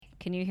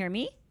Can you hear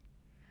me?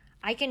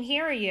 I can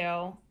hear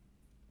you.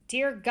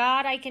 Dear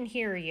God, I can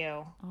hear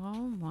you. Oh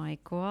my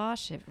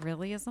gosh, it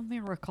really is a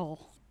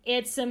miracle.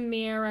 It's a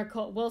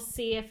miracle. We'll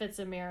see if it's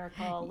a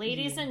miracle.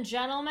 Ladies and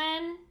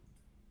gentlemen,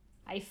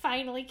 I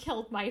finally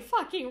killed my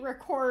fucking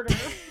recorder.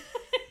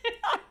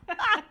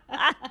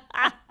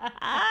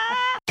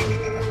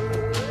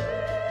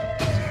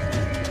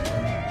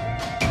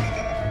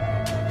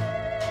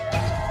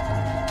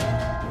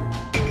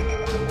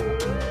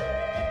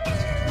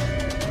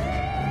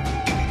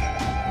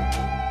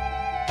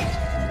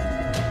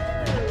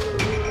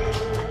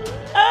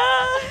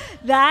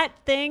 That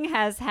thing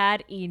has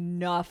had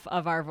enough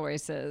of our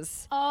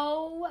voices.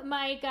 Oh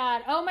my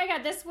God. Oh my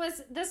God. This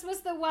was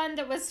the one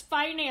that was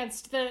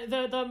financed,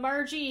 the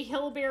Margie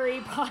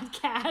Hillberry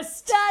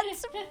podcast.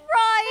 That's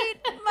right,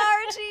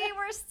 Margie.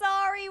 We're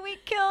sorry we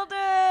killed it.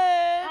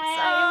 It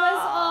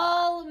was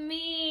all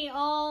me.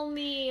 Oh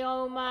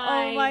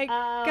my. Oh my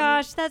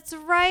gosh, that's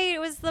right.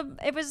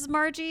 It was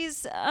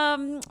Margie's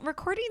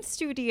recording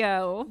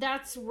studio.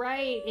 That's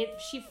right.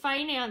 She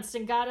financed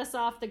and got us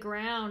off the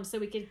ground so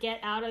we could get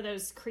out of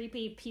those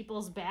creepy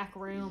people's back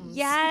rooms.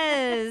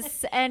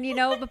 Yes. And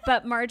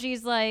but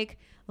Margie's like,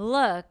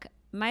 look,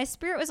 my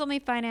spirit was only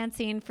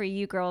financing for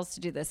you girls to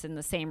do this in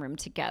the same room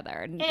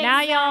together. Exactly.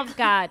 Now y'all have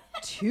got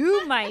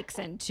 2 mics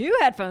and 2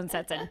 headphone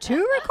sets and 2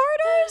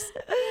 recorders.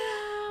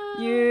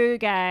 You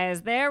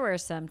guys, there were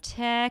some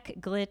tech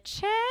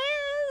glitches,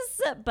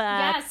 but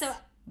yeah, so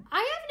I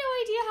have no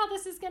idea how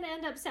this is going to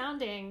end up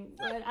sounding,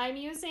 but I'm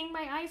using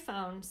my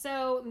iPhone.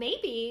 So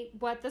maybe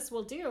what this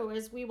will do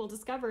is we will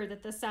discover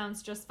that this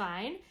sounds just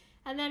fine.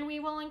 And then we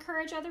will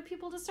encourage other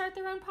people to start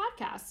their own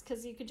podcasts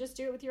because you could just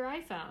do it with your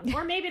iPhone.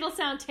 Or maybe it'll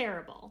sound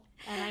terrible,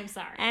 and I'm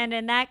sorry. And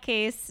in that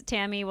case,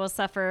 Tammy will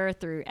suffer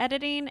through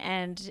editing,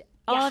 and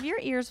all of your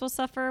ears will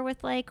suffer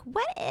with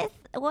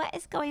what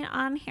is going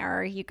on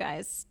here? You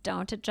guys,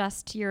 don't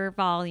adjust your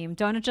volume.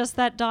 Don't adjust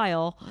that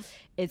dial.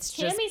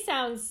 Tammy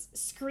sounds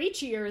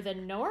screechier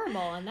than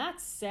normal, and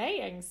that's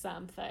saying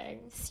something.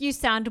 You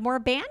sound more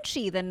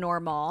banshee than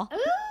normal. Ooh,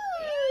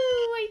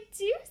 I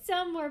do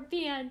sound more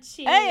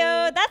banshee.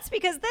 Heyo, that's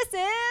because this is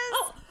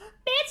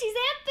Banshees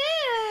and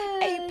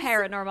Booze, a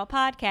paranormal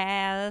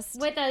podcast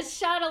with a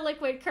shot of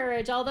liquid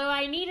courage. Although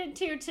I needed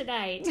to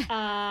tonight.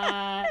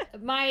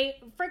 My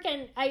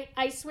freaking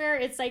I swear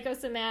it's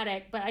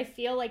psychosomatic, but I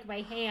feel like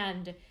my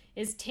hand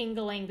is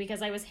tingling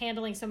because I was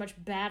handling so much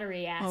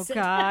battery acid.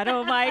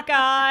 Oh my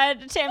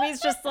God.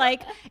 Tammy's just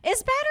like,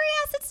 is battery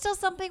acid still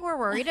something we're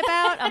worried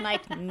about? I'm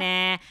like,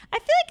 nah. I feel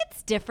like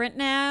it's different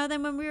now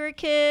than when we were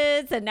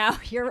kids, and now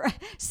your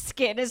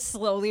skin is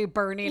slowly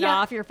burning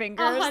off your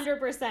fingers.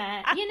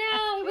 100%.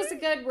 It was a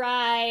good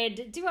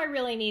ride. Do I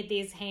really need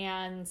these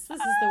hands? This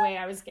is the way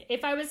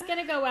if I was going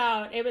to go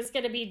out, it was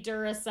going to be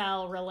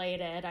Duracell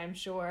related, I'm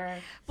sure.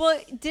 Well,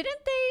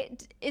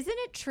 isn't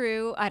it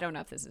true? I don't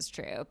know if this is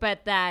true,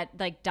 but that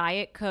like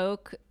Diet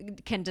Coke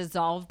can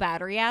dissolve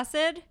battery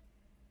acid.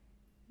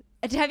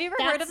 Have you ever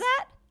heard of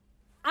that?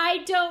 I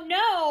don't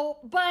know,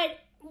 but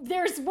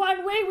there's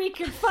one way we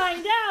could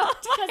find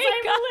out because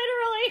I'm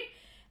literally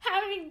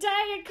having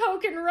Diet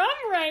Coke and rum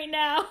right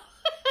now.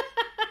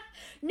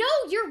 No,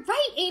 you're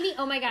right, Amy.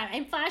 Oh my God,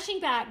 I'm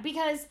flashing back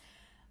because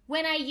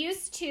when I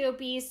used to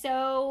be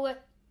so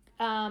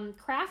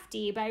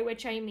crafty, by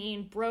which I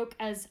mean broke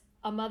as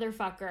a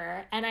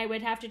motherfucker, and I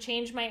would have to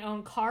change my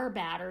own car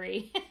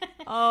battery,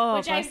 which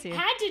I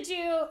had to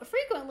do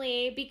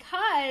frequently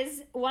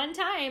because one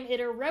time it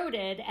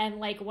eroded,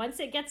 and like once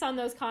it gets on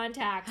those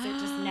contacts, it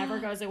just never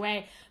goes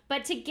away.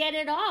 But to get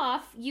it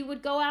off, you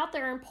would go out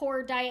there and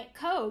pour Diet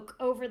Coke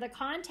over the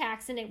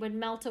contacts and it would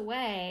melt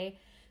away.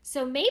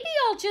 So maybe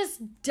I'll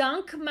just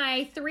dunk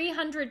my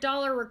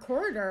 $300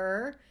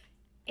 recorder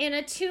in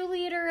a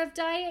 2-liter of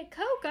Diet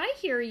Coke. I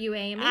hear you,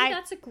 Amy.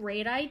 That's a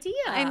great idea.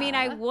 I mean,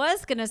 I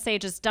was going to say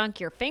just dunk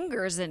your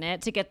fingers in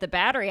it to get the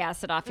battery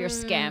acid off your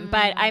skin.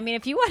 But I mean,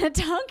 if you want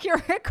to dunk your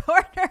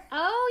recorder.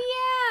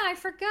 Oh, yeah. I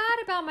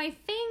forgot about my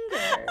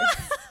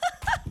fingers.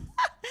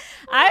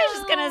 I was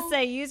just going to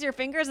say use your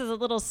fingers as a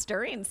little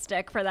stirring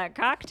stick for that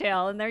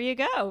cocktail. And there you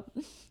go.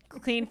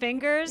 Clean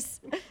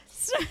fingers.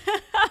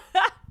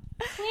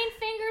 Clean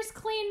fingers,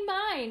 clean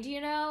mind.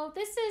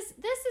 This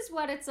is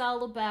what it's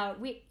all about.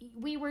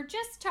 We were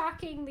just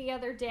talking the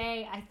other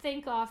day, I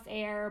think off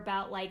air,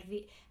 about like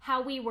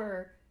how we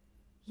were,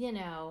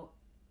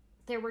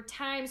 there were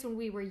times when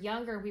we were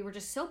younger, we were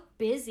just so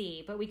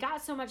busy, but we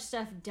got so much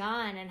stuff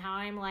done, and how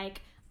I'm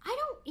like, I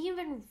don't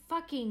even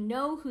fucking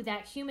know who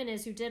that human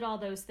is who did all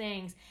those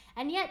things.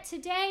 And yet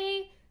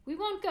today, we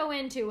won't go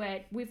into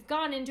it. We've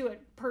gone into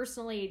it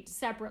personally,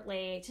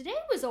 separately. Today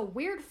was a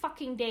weird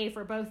fucking day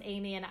for both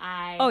Amy and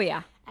I. Oh,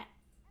 yeah. And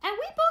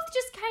we both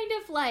just kind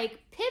of like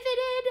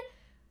pivoted.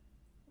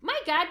 My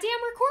goddamn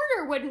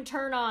recorder wouldn't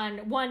turn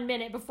on 1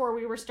 minute before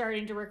we were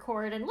starting to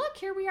record. And look,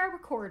 here we are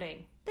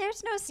recording.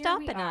 There's no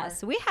stopping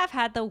us. We have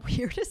had the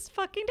weirdest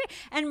fucking day.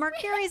 And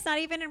Mercury's not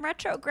even in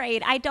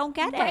retrograde. I don't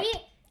get it.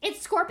 It's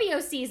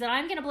Scorpio season.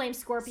 I'm going to blame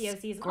Scorpio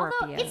season.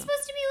 Although it's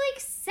supposed to be like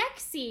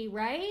sexy,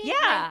 right?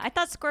 Yeah. I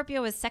thought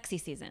Scorpio was sexy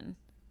season.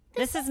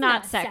 This is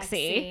not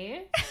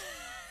sexy.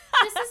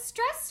 This is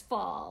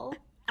stressful.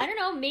 I don't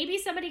know. Maybe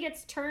somebody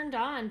gets turned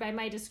on by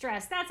my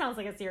distress. That sounds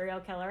like a serial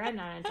killer. I'm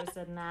not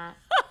interested in that.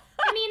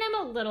 I mean,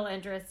 I'm a little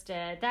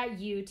interested. That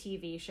You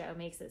TV show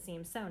makes it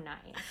seem so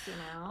nice, you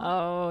know?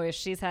 Oh,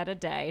 she's had a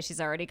day. She's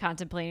already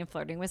contemplating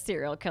flirting with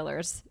serial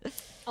killers.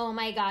 Oh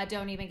my God,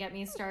 don't even get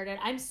me started.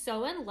 I'm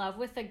so in love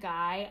with the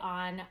guy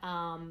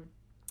on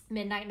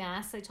Midnight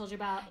Mass I told you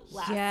about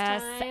last time.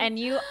 Yes, and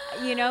you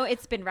know,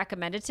 it's been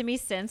recommended to me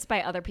since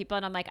by other people,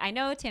 and I'm like, I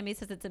know Tammy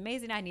says it's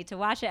amazing. I need to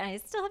watch it, and I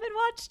still haven't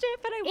watched it,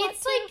 but I want to.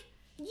 It's like,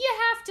 you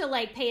have to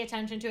like pay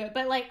attention to it,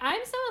 but like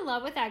I'm so in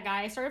love with that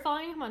guy. I started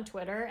following him on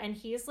Twitter, and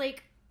he's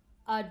like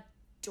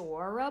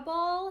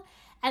adorable.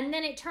 And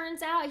then it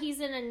turns out he's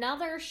in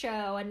another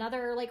show,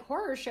 another like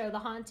horror show, The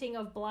Haunting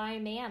of Bly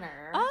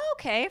Manor. Oh,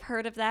 okay, I've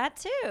heard of that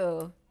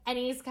too. And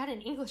he's got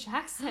an English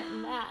accent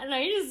in that, and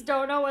I just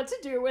don't know what to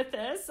do with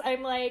this.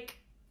 I'm like,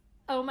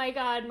 oh my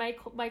God,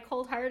 my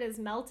cold heart is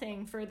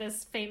melting for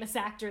this famous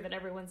actor that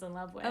everyone's in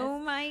love with. Oh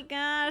my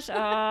gosh. Oh,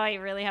 I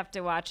really have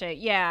to watch it.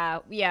 Yeah.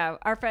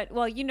 Our friend,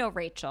 well, you know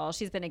Rachel.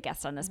 She's been a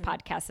guest on this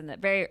podcast in the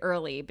very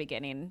early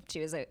beginning. She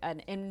was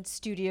an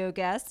in-studio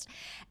guest.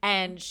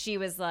 And she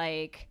was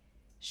like,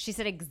 she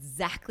said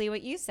exactly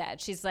what you said.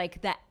 She's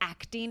like, the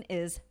acting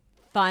is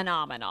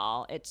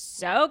phenomenal. It's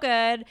so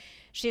good.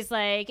 She's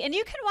like, and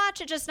you can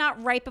watch it just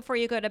not right before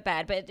you go to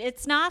bed, but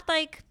it's not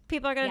like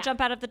people are going to jump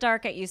out of the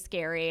dark at you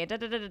scary. Da,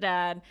 da, da, da,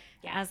 da.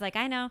 Yeah. I was like,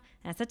 I know.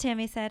 That's what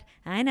Tammy said.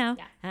 I know.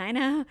 Yeah. I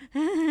know.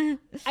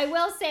 I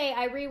will say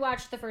I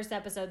rewatched the first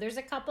episode. There's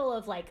a couple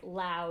of like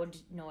loud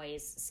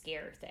noise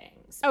scare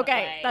things.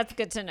 Okay. Like, that's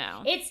good to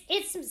know.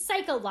 It's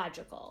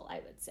psychological, I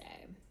would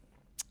say.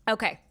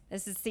 Okay.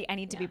 I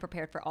need to be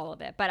prepared for all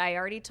of it, but I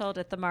already told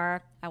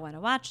Ithamar I want to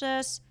watch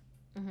this.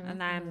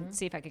 And then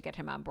see if I could get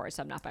him on board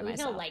so I'm not by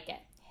myself. He'll like it.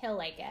 He'll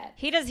like it.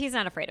 He's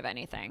not afraid of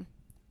anything.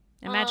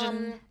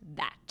 Imagine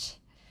that.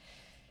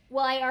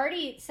 Well, I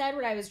already said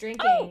what I was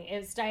drinking.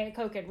 It's Diet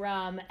Coke and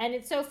rum. And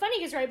it's so funny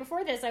because right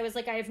before this, I was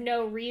like, I have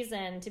no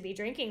reason to be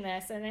drinking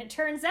this. And it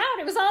turns out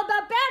it was all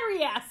about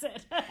battery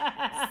acid.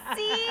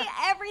 See,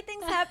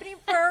 everything's happening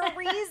for a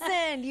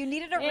reason. You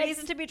needed a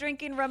reason to be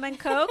drinking rum and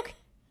Coke.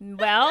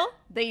 Well,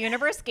 the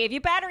universe gave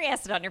you battery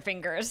acid on your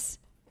fingers.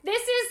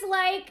 This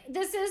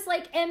is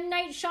like M.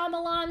 Night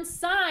Shyamalan's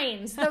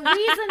Signs. The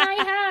reason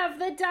I have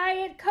the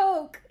Diet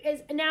Coke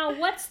is now.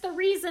 What's the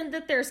reason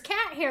that there's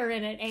cat hair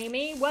in it,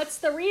 Amy? What's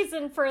the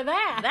reason for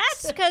that?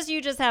 That's because you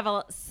just have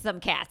some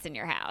cats in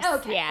your house.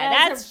 Okay, yeah,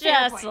 that's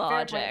just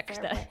logic.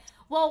 Fair point.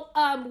 Well,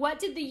 what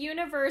did the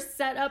universe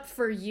set up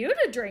for you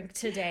to drink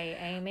today,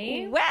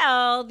 Amy?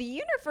 Well, the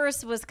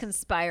universe was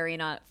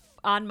conspiring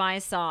on my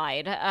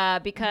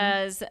side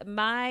because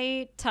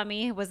my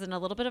tummy was in a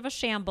little bit of a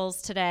shambles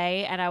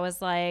today, and I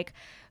was like,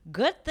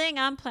 good thing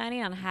I'm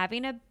planning on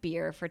having a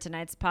beer for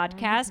tonight's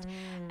podcast.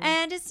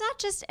 And it's not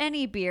just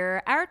any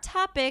beer. Our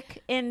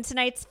topic in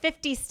tonight's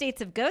 50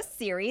 States of Ghost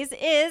series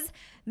is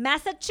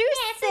Massachusetts.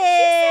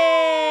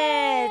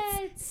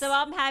 So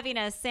I'm having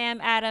a Sam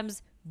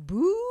Adams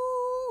Boostin'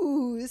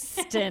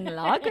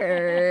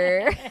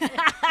 Lager.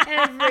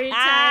 Every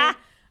time.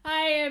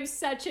 I am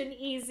such an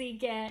easy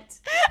get.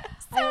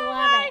 I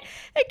love it.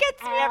 It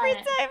gets me every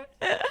time.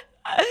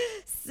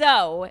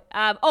 So,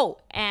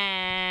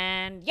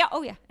 and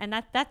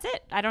that's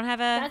it. I don't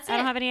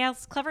have any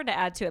else clever to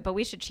add to it, but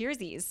we should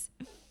cheersies.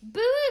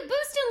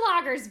 Boostin'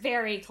 Lager's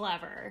very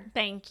clever.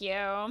 Thank you.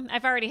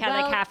 I've already had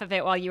like half of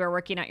it while you were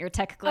working out your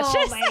tech glitches.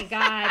 Oh my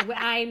God.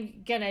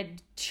 I'm gonna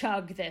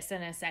chug this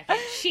in a second.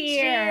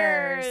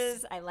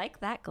 Cheers. I like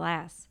that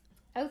glass.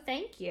 Oh,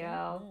 thank you.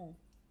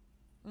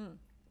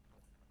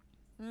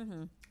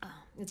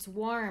 It's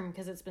warm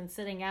because it's been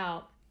sitting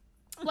out.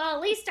 Well,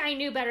 at least I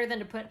knew better than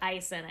to put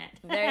ice in it.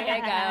 There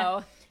you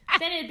go.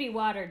 Then it'd be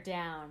watered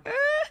down.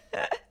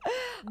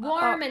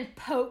 Warm and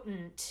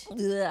potent.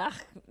 Ugh.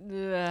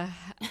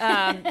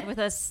 With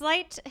a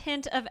slight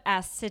hint of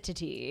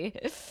acidity.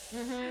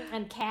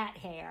 And cat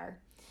hair.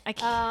 I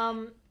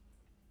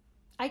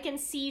I can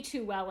see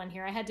too well in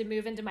here. I had to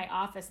move into my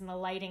office and the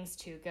lighting's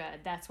too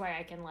good. That's why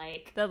I can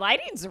like... The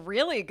lighting's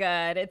really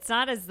good. It's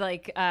not as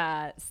like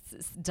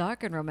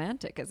dark and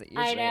romantic as it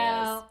usually is. I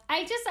know.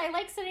 I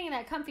like sitting in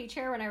that comfy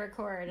chair when I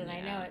record, and I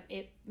know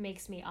it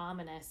makes me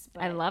ominous.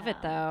 But, I love it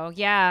though.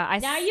 Yeah.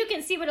 Now you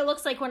can see what it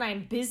looks like when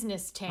I'm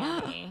Business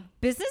Tammy.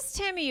 Business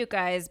Tammy, you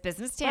guys.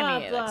 Business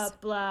Tammy. Blah,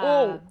 blah.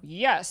 Oh,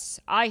 yes.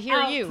 I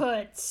hear you.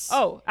 Outputs.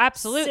 Oh,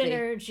 absolutely.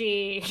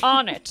 Synergy.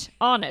 On it.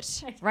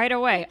 Right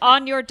away.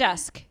 On your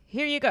desk.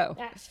 Here you go.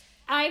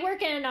 I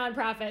work in a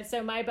nonprofit,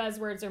 so my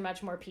buzzwords are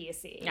much more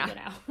PC, you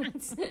know.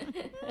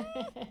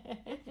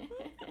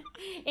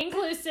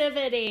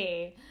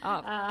 Inclusivity.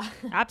 Oh,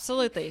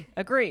 absolutely.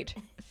 Agreed.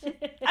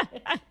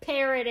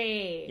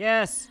 Parody.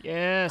 Yes.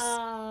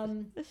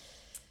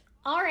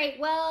 All right,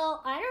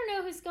 well, I don't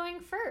know who's going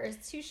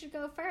first. Who should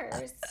go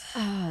first?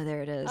 Oh,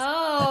 there it is.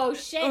 Oh,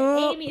 shit.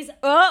 Amy's...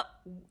 Oh.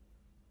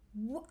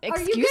 Are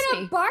you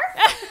going to barf?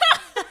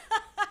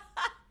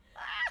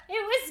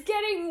 It was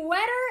getting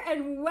wetter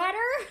and wetter.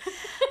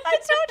 I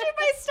told you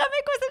my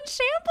stomach was in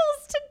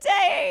shambles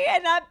today,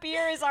 and that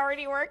beer is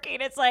already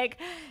working. It's like,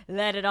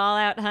 let it all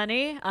out,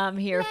 honey. I'm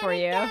here for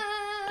you.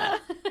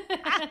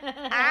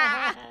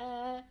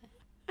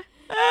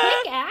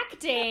 Quick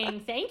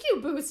acting. Thank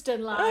you,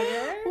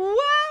 Boostenlager.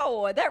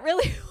 Wow, that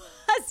really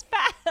was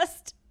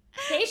fast.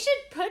 They should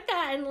put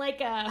that in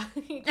like a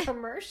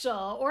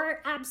commercial,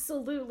 or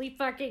absolutely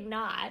fucking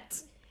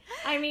not.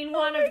 I mean,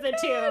 one of the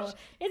two.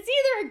 It's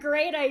either a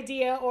great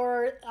idea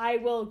or I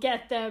will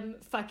get them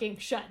fucking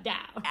shut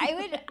down. I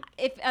would,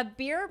 if a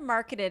beer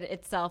marketed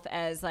itself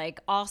as like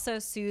also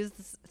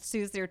soothes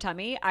your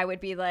tummy, I would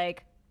be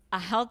like,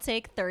 I'll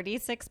take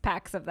 36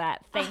 packs of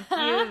that. Thank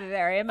you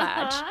very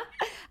much.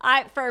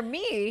 For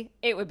me,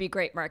 it would be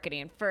great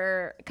marketing.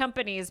 For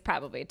companies,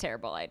 probably a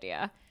terrible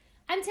idea.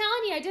 I'm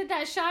telling you, I did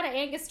that shot of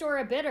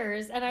Angostura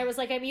bitters, and I was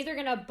like, I'm either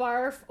going to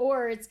barf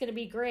or it's going to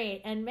be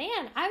great. And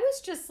man, I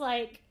was just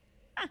like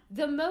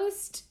the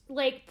most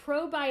like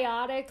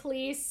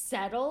probiotically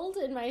settled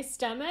in my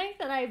stomach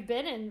that I've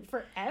been in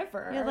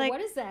forever. You're like,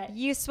 what is that?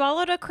 You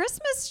swallowed a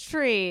Christmas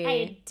tree.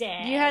 I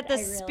did. You had the I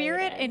really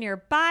spirit did. in your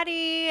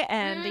body.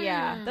 And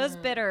yeah, those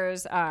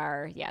bitters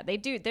are, they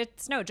do.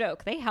 It's no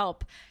joke. They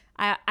help.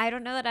 I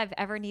don't know that I've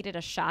ever needed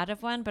a shot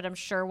of one, but I'm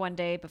sure one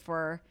day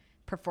before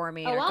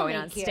performing or I'll going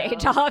on make you.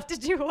 stage, I'll have to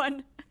do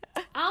one.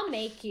 I'll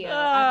make you.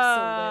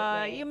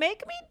 Absolutely. You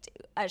make me do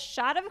a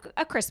shot of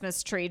a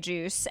Christmas tree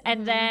juice,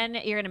 and then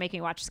you're going to make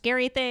me watch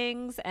scary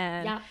things.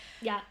 And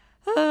Yeah.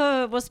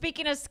 well,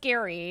 speaking of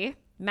scary,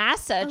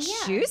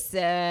 Massachusetts.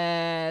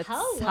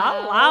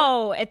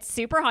 Hello. It's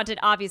super haunted.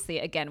 Obviously,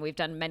 again, we've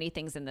done many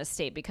things in this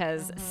state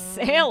because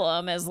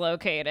Salem is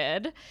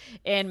located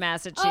in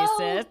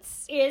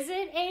Massachusetts. Oh, is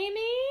it,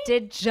 Amy?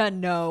 Did you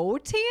know,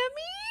 Tammy?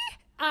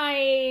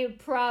 I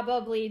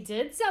probably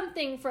did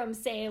something from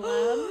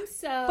Salem.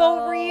 So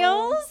For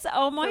reals?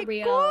 Oh my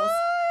reals. God.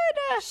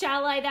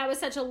 Shall I? That was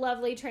such a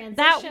lovely transition.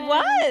 That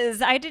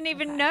was. I didn't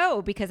even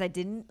know because I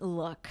didn't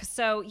look.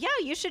 So yeah,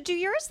 you should do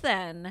yours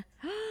then.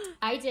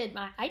 I did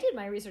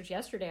my research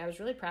yesterday. I was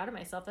really proud of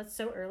myself. That's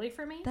so early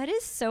for me. That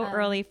is so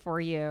early for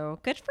you.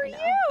 Good for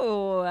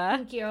you.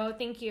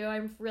 Thank you.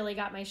 I've really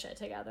got my shit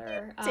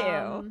together. Me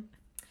too.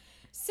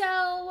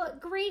 So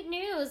great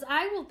news.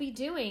 I will be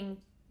doing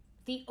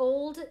the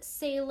old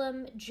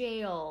Salem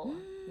jail.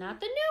 Not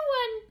the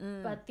new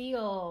one, but the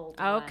old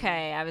one.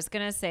 Okay, I was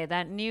going to say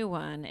that new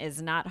one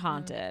is not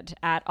haunted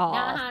at all.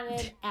 Not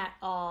haunted at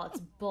all. It's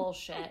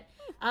bullshit.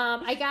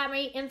 I got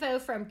my info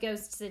from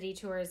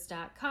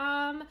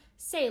ghostcitytours.com,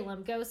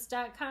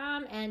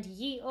 salemghost.com, and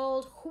ye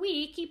old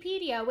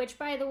Wikipedia, which,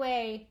 by the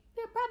way,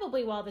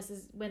 probably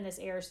when this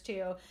airs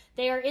too,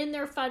 they are in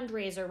their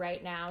fundraiser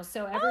right now.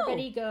 So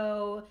everybody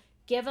go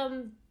give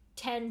them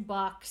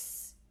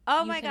 $10.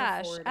 Oh You my can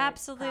gosh, afford it,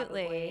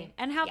 absolutely. probably.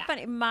 And how Yeah.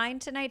 funny. Mine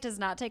tonight does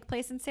not take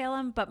place in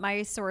Salem, but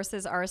my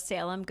sources are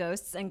Salem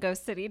Ghosts and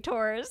Ghost City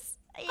Tours.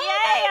 Oh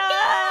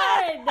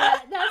my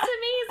God! That's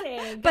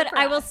amazing. Good But for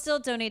I will us. still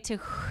donate to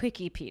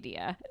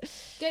Wikipedia.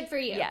 Good for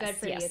you. Yes, Good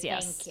for yes, you.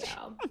 yes. Thank you.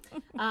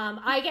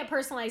 I get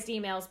personalized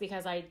emails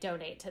because I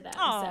donate to them.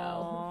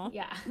 Aw. So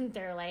yeah,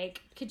 they're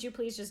like, "Could you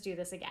please just do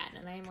this again?"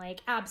 And I'm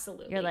like,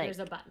 "Absolutely." You're like, There's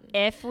a button.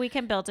 If we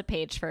can build a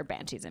page for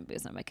Banshees and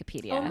Booze on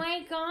Wikipedia. Oh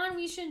my God,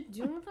 we should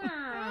do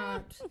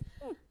that.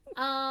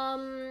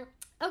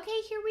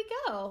 Okay, here we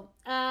go.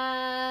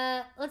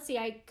 Let's see.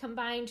 I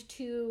combined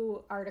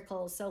two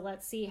articles, so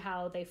let's see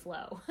how they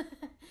flow.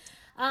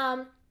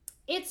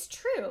 It's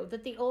true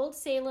that the old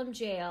Salem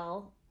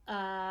jail.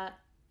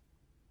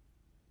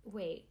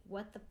 Wait,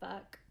 what the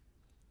fuck?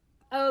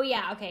 Oh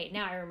yeah, okay.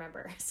 Now I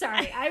remember.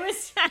 Sorry, I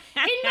was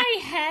in my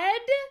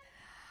head.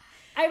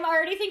 I'm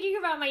already thinking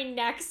about my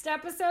next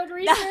episode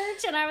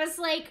research, and I was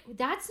like,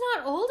 "That's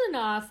not old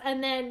enough."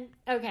 And then,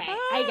 okay,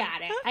 I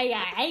got it.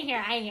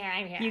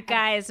 I'm here. You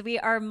guys, we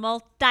are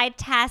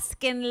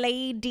multitasking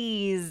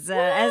ladies,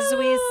 as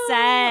we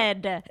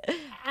said.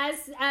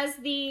 As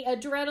the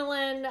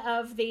adrenaline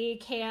of the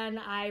 "can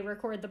I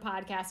record the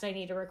podcast I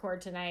need to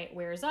record tonight"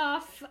 wears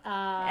off,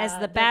 As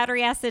the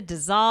battery acid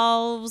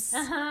dissolves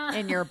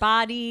in your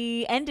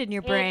body and in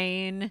your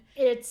brain.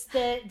 it's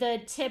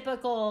the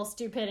typical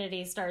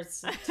stupidity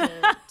starts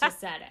to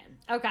set in.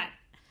 Okay.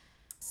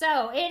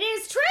 So it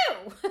is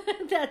true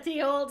that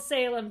the old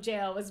Salem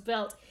jail was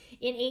built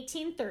in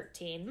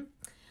 1813,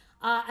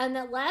 and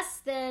that less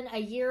than a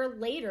year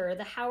later,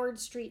 the Howard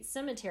Street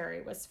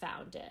Cemetery was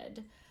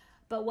founded.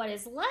 But what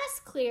is less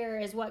clear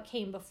is what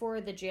came before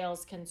the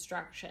jail's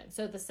construction.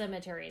 So the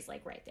cemetery is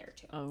like right there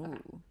too. Oh.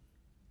 Okay.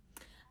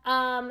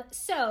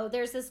 So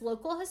there's this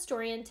local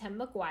historian, Tim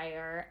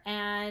McGuire,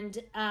 and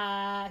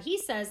he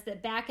says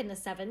that back in the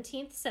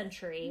 17th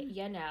century,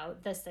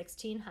 the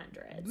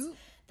 1600s,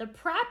 the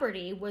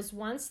property was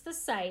once the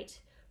site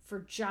for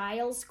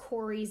Giles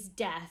Corey's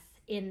death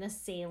in the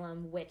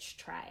Salem witch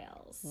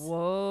trials.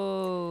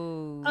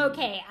 Whoa.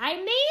 Okay, I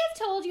may have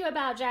told you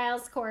about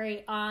Giles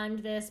Corey on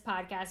this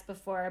podcast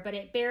before, but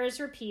it bears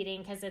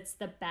repeating because it's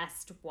the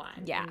best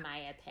one, in my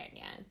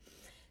opinion.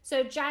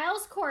 So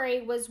Giles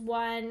Corey was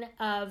one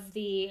of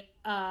the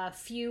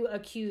few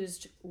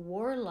accused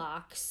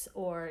warlocks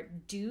or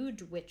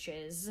dude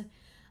witches.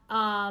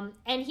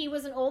 And he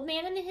was an old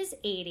man in his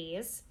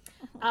 80s.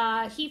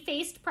 He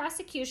faced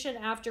prosecution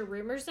after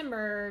rumors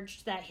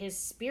emerged that his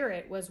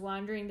spirit was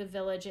wandering the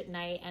village at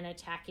night and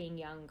attacking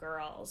young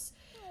girls.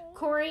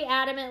 Corey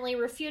adamantly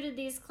refuted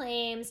these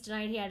claims,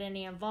 denied he had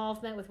any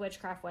involvement with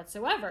witchcraft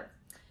whatsoever.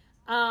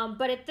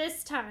 But at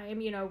this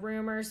time,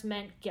 rumors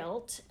meant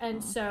guilt.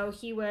 And so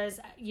he was,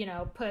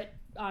 put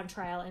on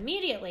trial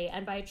immediately.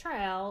 And by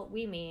trial,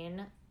 we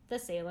mean the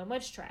Salem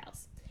witch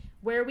trials,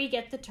 where we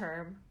get the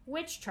term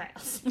witch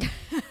trials.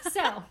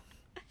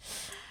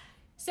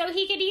 So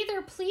he could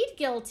either plead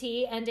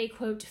guilty and a,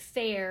 quote,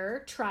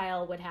 fair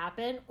trial would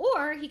happen,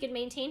 or he could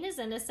maintain his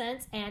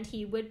innocence and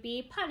he would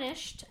be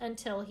punished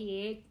until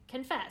he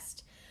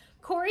confessed.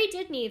 Corey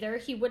did neither.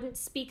 He wouldn't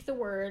speak the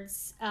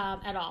words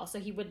at all. So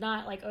he would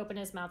not, open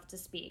his mouth to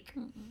speak.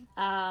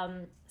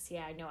 So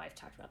yeah, I know I've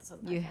talked about this on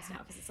the podcast now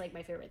because it's,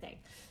 my favorite thing.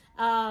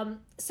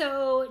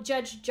 So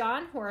Judge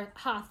John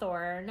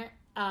Hawthorne,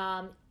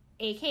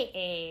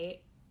 a.k.a.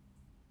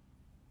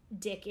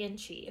 Dick in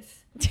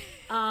Chief.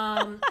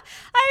 I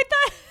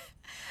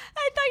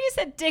thought you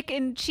said Dick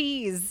and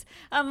Cheese.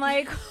 I'm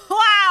like,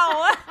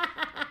 wow.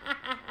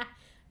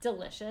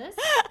 Delicious.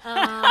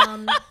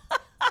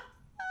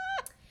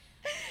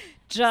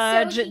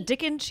 Judge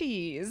Dick and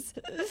Cheese.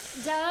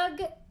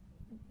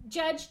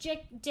 Judge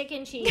Dick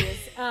and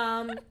Cheese.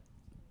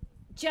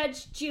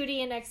 Judge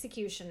Judy and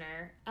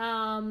Executioner.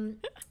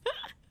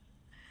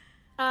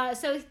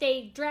 So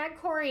they drag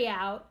Corey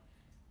out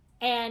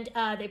and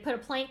they put a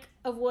plank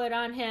of wood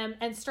on him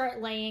and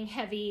start laying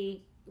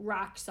heavy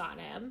rocks on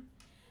him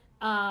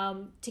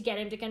to get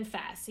him to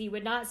confess. He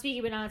would not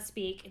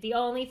speak. The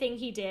only thing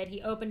he did,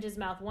 he opened his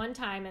mouth one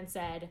time and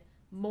said,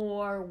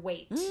 "More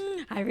weight."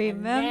 I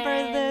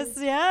remember this,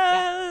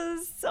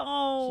 yes. Yeah,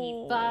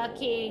 oh. he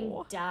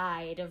fucking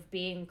died of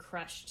being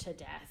crushed to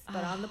death.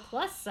 But on the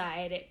plus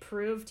side, it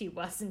proved he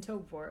wasn't a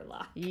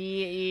warlock.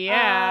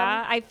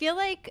 Yeah. I feel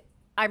like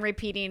I'm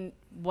repeating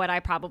what I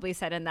probably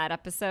said in that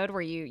episode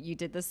where you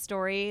did this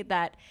story,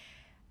 that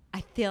I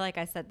feel like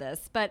I said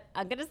this, but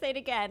I'm going to say it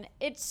again.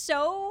 It's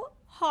so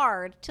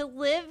hard to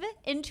live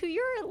into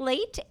your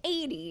late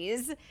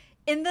 80s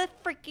in the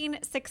freaking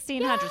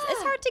 1600s. Yeah.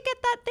 It's hard to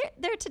get that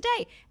there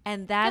today.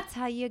 And that's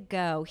how you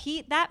go.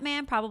 That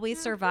man probably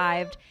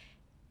survived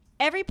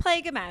every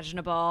plague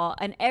imaginable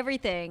and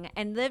everything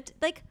and lived,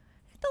 the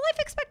life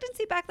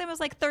expectancy back then was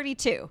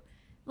 32.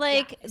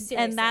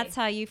 And that's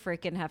how you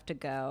freaking have to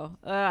go.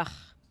 Ugh.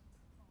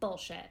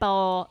 Bullshit.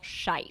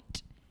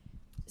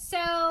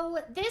 So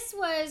this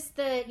was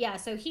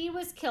so he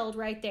was killed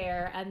right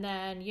there. And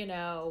then,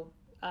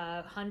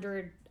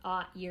 100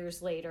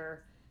 years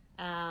later,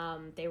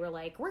 they were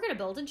like, we're going to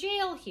build a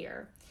jail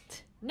here.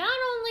 Not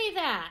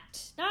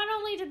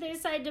only did they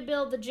decide to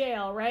build the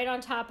jail right on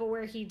top of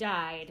where he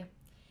died,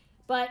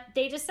 but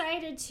they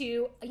decided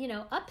to,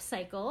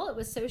 upcycle. It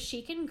was so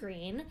chic and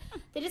green.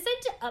 They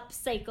decided to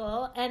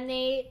upcycle, and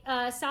they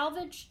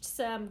salvaged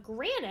some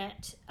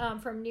granite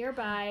from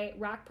nearby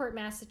Rockport,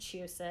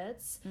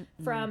 Massachusetts,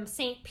 from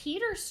St.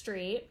 Peter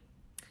Street,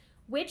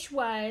 which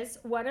was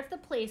one of the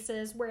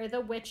places where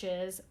the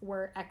witches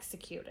were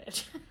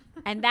executed.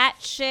 And that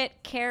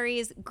shit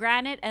carries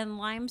granite and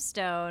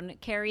limestone,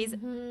 carries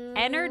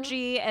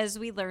energy, as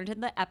we learned in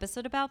the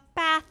episode about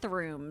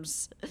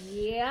bathrooms.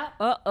 Yeah.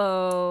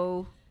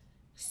 Uh-oh.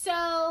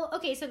 So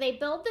they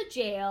built the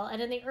jail,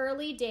 and in the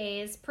early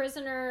days,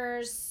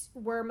 prisoners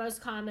were most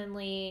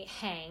commonly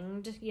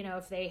hanged,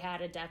 if they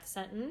had a death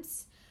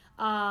sentence.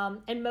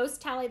 And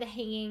most tally the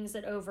hangings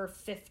at over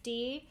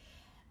 50.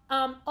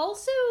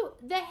 Also,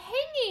 the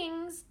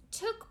hangings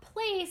took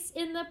place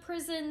in the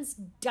prison's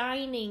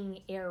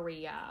dining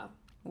area.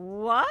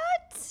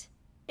 What?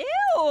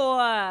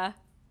 Ew.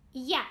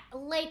 Yeah,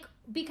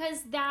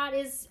 because that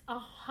is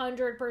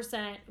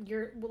 100%.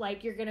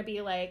 You're gonna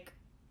be like,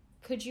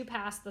 could you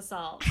pass the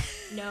salt?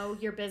 No,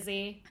 you're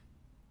busy.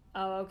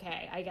 Oh,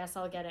 okay. I guess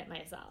I'll get it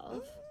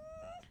myself.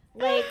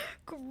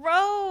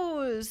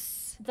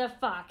 Gross. The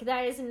fuck?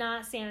 That is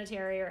not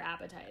sanitary or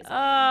appetizing.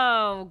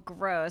 Oh,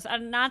 gross.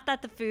 Not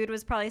that the food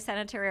was probably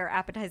sanitary or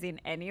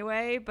appetizing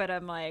anyway, but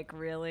I'm like,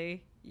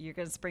 really? You're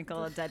going to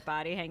sprinkle a dead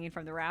body hanging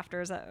from the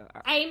rafters?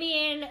 I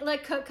mean,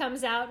 cook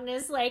comes out and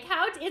is like,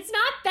 it's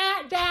not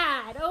that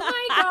bad. Oh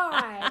my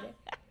God.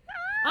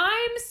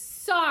 I'm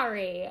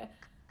sorry.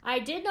 I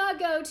did not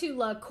go to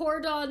Le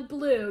Cordon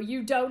Bleu.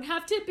 You don't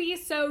have to be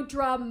so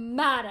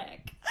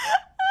dramatic.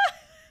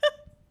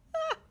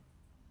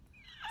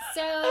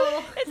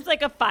 So it's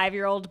like a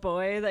 5-year-old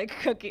boy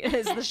cooking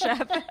is the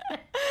chef.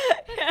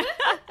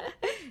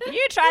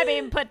 You try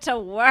being put to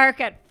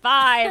work at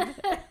 5.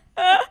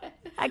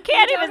 I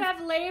can't we even don't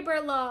have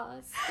labor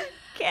laws.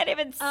 Can't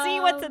even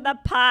see what's in the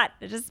pot.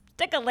 Just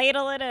stick a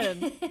ladle in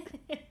it.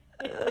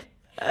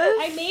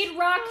 I made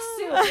rock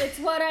soup. It's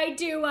what I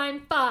do. I'm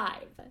 5.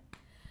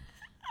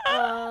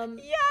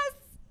 Yes.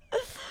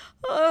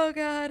 Oh,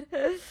 God.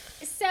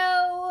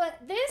 So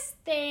this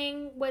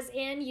thing was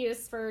in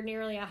use for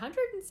nearly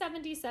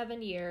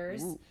 177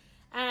 years. Ooh.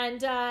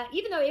 And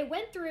even though it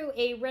went through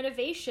a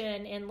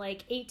renovation in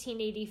like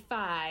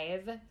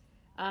 1885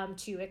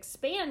 to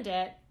expand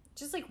it,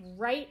 just like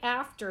right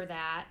after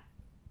that.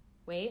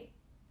 Wait.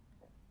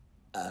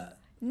 Nice.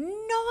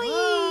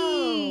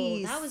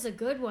 Whoa, that was a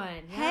good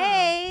one. Yeah.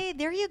 Hey,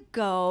 there you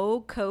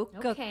go.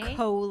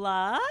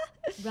 Coca-Cola.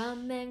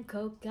 Rum and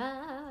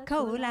Coca-Cola.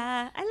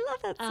 Cola. I love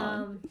that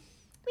song.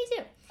 Me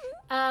too.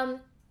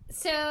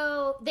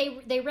 So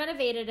they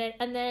renovated it,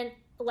 and then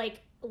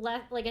like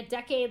a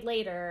decade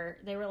later,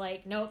 they were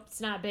like, nope,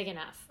 it's not big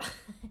enough.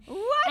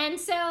 What? And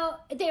so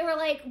they were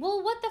like,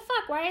 well, what the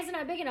fuck? Why is it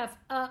not big enough?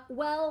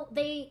 Well,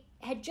 they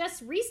had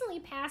just recently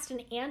passed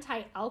an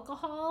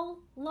anti-alcohol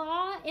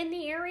law in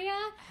the area,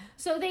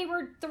 so they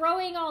were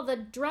throwing all the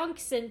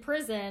drunks in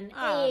prison.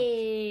 Oh.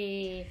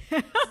 Hey.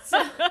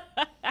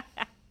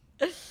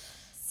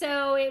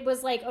 So it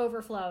was like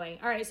overflowing.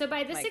 All right, so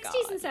by the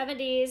 60s and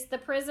 70s, the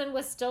prison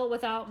was still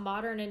without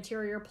modern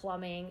interior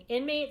plumbing.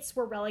 Inmates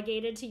were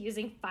relegated to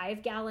using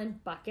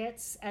 5-gallon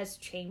buckets as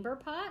chamber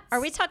pots.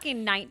 Are we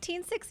talking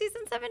 1960s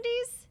and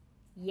 70s?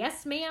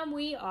 Yes, ma'am,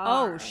 we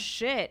are. Oh,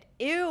 shit.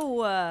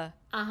 Ew.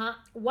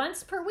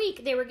 Once per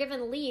week, they were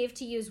given leave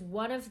to use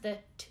one of the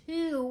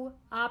 2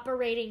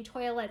 operating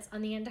toilets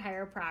on the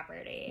entire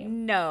property.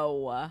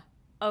 No.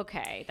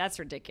 Okay, that's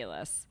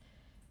ridiculous.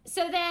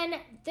 So then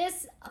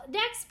this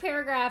next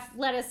paragraph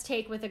let us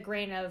take with a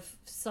grain of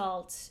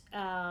salt.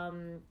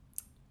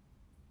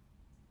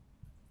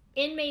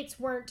 Inmates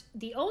weren't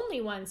the only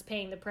ones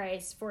paying the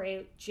price for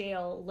a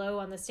jail low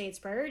on the state's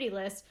priority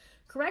list.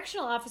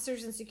 Correctional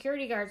officers and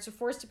security guards were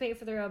forced to pay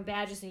for their own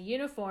badges and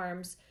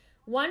uniforms.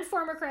 One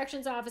former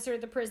corrections officer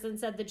at the prison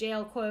said the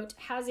jail, quote,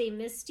 has a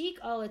mystique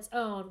all its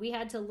own. We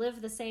had to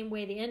live the same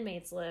way the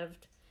inmates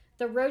lived.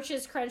 The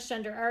roaches crunched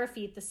under our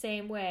feet the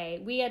same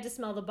way. We had to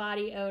smell the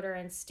body odor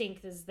and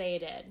stink as they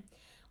did.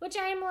 Which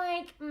I'm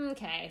like,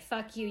 okay,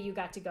 fuck you. You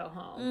got to go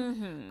home.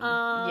 Mm-hmm.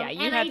 Yeah,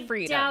 you had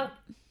freedom.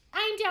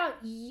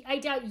 I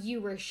doubt you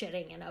were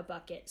shitting in a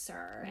bucket,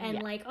 sir.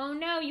 And like, oh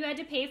no, you had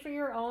to pay for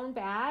your own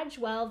badge?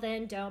 Well,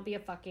 then don't be a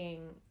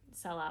fucking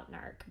sellout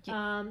narc.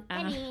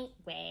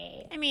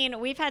 Anyway. I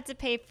mean, we've had to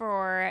pay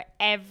for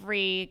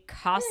every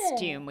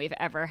costume we've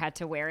ever had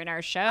to wear in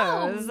our shows.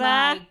 Oh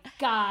my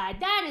God.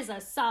 That is a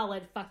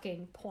solid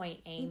fucking point,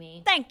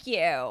 Amy. Thank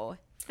you.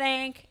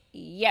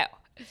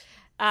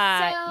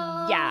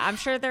 Yeah, I'm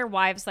sure their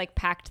wives like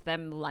packed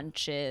them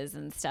lunches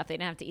and stuff. They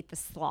didn't have to eat the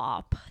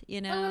slop, you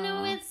know. Oh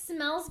no, it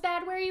smells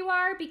bad where you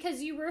are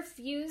because you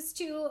refuse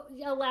to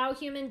allow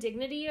human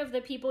dignity of the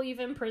people you've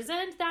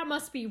imprisoned. That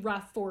must be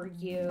rough for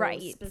you,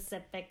 right?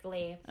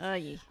 Specifically.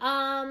 Yeah.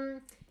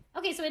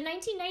 Okay, so in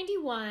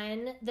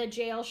 1991, the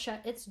jail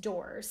shut its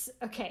doors.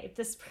 Okay,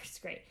 this is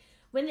great.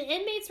 When the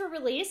inmates were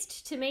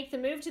released to make the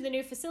move to the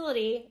new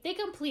facility, they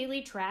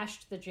completely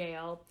trashed the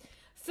jail.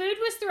 Food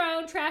was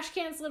thrown, trash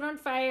cans lit on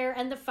fire,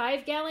 and the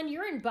 5-gallon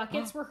urine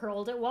buckets were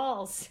hurled at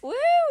walls. Woo!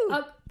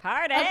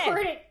 Party!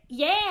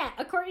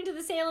 According to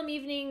the Salem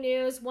Evening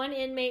News, one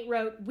inmate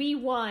wrote, "We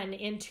won"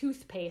 in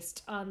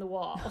toothpaste on the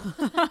wall.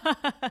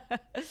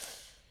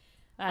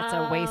 That's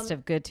a waste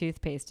of good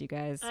toothpaste, you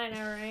guys. I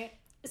know, right?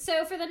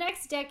 So for the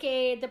next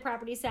decade, the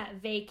property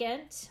sat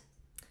vacant.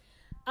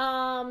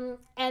 And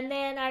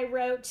then I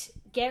wrote,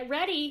 get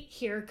ready,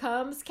 here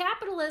comes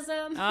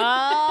capitalism.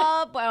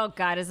 Oh,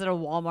 God, is it a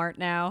Walmart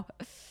now?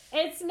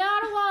 It's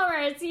not a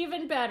Walmart, it's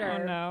even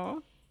better. Oh,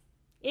 no.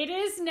 It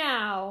is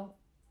now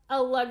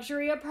a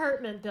luxury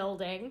apartment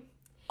building.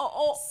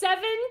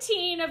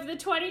 17 of the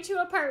 22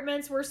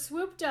 apartments were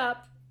swooped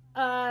up.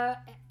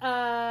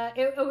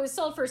 It was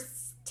sold for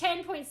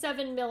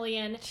 $10.7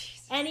 million.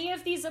 Jesus. Any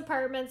of these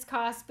apartments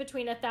cost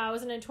between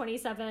 $1,000 and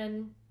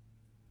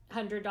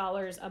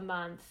 $2,700 a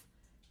month.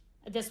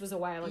 This was a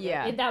while ago.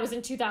 Yeah. That was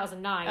in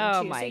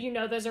 2009 too. So you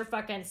know those are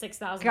fucking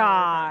 $6,000.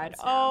 God.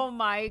 Oh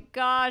my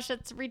gosh,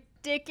 that's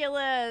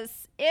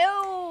ridiculous.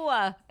 Ew.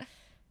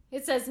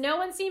 It says no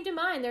one seemed to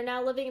mind. They're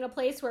now living in a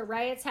place where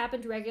riots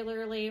happened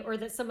regularly, or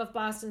that some of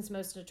Boston's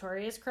most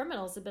notorious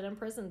criminals have been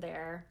imprisoned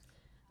there.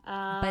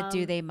 But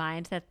do they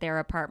mind that their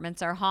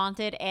apartments are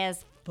haunted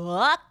as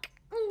fuck?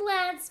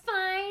 Let's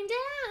find out.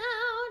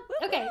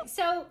 Okay,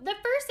 so the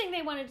first thing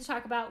they wanted to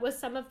talk about was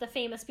some of the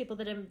famous people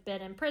that have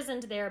been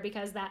imprisoned there,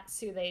 because that's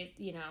who they,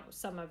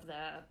 some of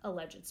the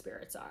alleged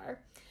spirits are.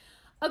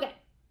 Okay,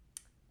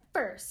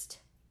 first,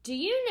 do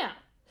you know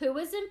who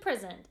was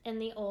imprisoned in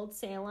the Old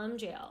Salem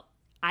jail?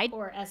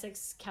 Or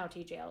Essex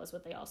County Jail is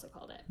what they also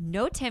called it.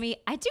 No, Tammy,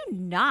 I do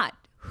not.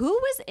 Who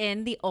was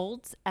in the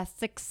Old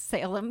Essex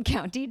Salem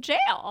County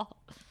Jail?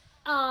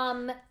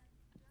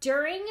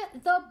 During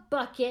the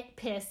bucket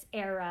piss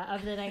era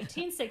of the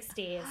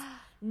 1960s,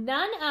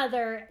 none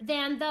other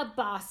than the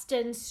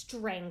Boston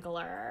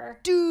Strangler.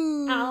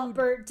 Dude.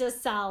 Albert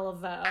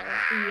DeSalvo.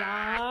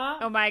 Yeah.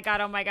 Oh my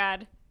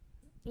God.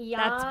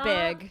 Yeah. That's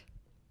big.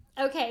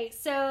 Okay,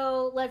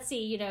 so let's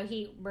see.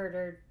 He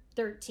murdered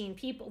 13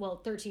 people, well,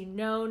 13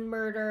 known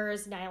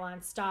murders,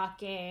 nylon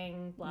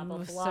stocking, blah,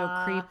 blah, Ooh,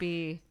 blah. so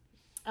creepy.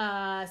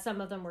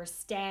 Some of them were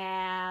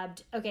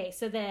stabbed. Okay,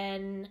 so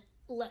then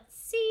let's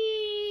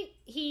see.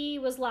 He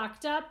was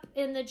locked up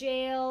in the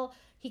jail.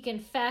 He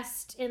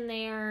confessed in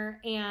there,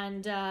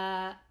 and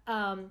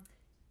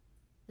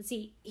let's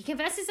see. He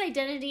confessed his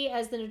identity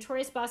as the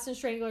notorious Boston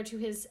Strangler to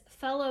his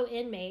fellow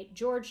inmate,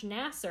 George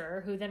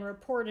Nasser, who then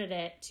reported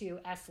it to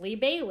F. Lee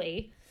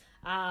Bailey,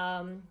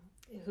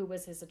 who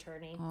was his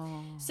attorney.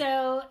 Oh.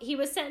 So he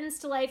was sentenced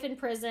to life in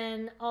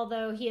prison.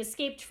 Although he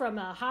escaped from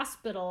a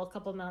hospital a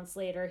couple months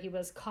later, he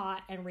was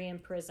caught and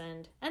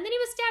re-imprisoned. And then he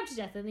was stabbed to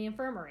death in the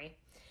infirmary.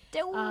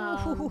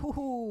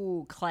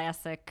 Ooh,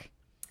 classic.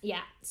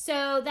 Yeah.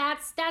 So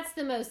that's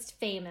the most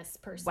famous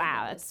person.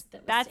 Wow, that was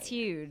that's taken.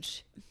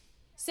 huge.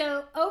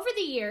 So over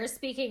the years,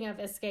 speaking of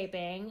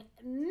escaping,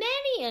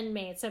 many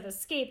inmates have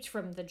escaped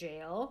from the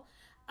jail.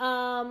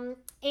 And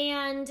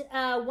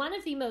one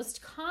of the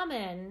most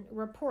common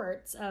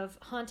reports of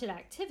haunted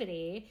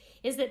activity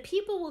is that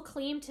people will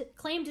claim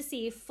to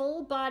see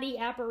full body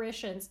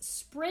apparitions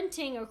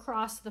sprinting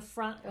across the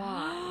front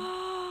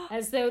lawn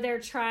as though they're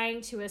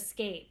trying to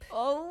escape.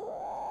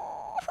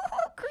 Oh,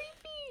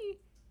 creepy.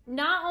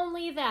 Not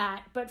only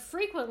that, but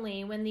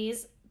frequently when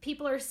these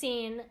people are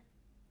seen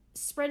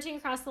sprinting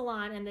across the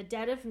lawn in the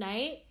dead of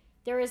night,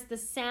 there is the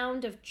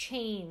sound of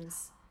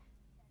chains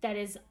that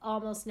is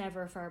almost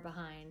never far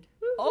behind.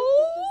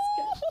 Oh,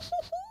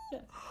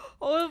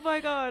 oh my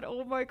God.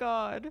 Oh my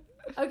God.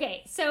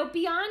 Okay, so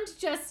beyond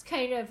just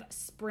kind of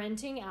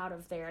sprinting out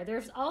of there,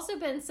 there's also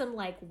been some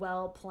like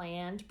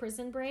well-planned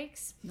prison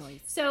breaks.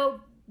 Nice.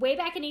 So way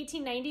back in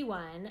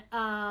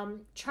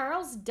 1891,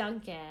 Charles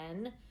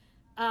Duncan,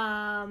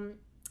 oh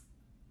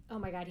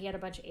my God, he had a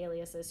bunch of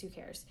aliases, who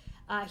cares?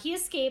 He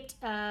escaped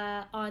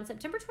on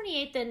September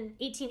 28th in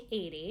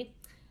 1880.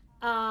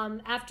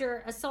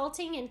 After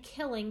assaulting and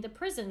killing the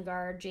prison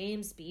guard,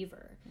 James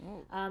Beaver.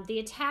 The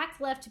attack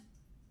left...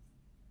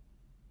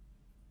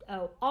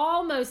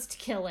 almost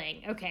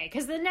killing. Okay,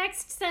 because the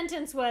next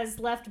sentence was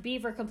left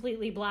Beaver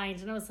completely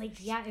blind. And I was like,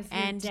 yeah, if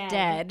you're And dead.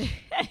 dead.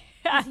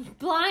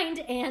 Blind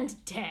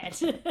and dead.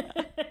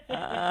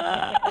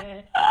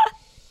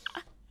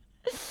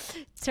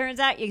 Turns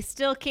out you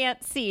still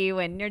can't see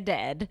when you're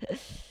dead.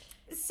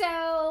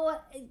 So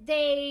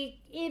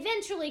they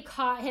eventually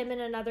caught him in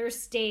another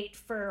state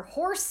for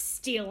horse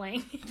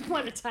stealing.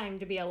 What a time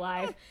to be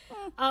alive.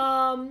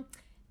 And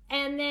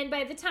then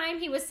by the time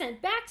he was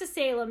sent back to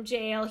Salem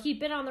jail, he'd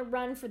been on the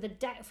run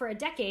for a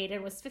decade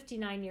and was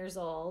 59 years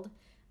old.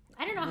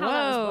 I don't know how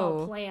that was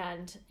well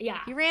planned. Yeah.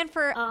 He ran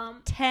for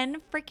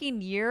 10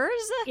 freaking years?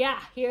 Yeah,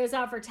 he was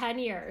out for 10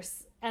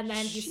 years. And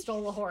then he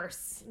stole a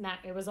horse. And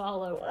it was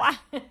all over. Wow.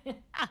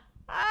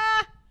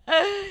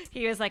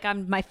 He was like,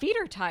 my feet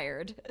are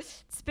tired.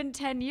 It's been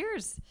 10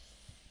 years.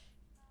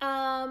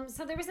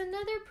 So there was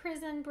another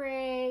prison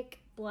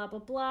break, blah, blah,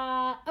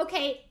 blah.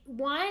 Okay,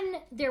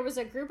 there was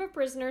a group of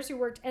prisoners who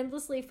worked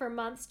endlessly for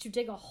months to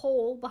dig a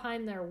hole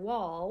behind their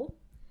wall.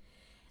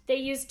 They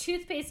used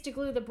toothpaste to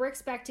glue the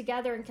bricks back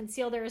together and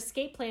conceal their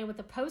escape plan with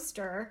a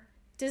poster.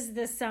 Does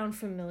this sound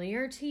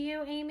familiar to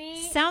you,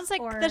 Amy? Sounds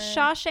like the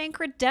Shawshank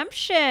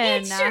Redemption.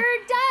 It sure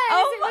does.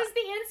 Oh, it was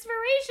the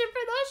inspiration for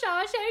the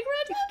Shawshank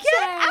Redemption.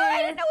 Get out.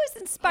 I didn't know it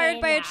was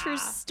inspired by a true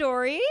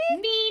story.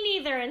 Me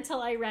neither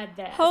until I read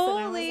this.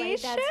 Holy and I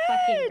was like, shit. that's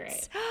fucking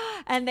great.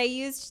 And they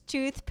used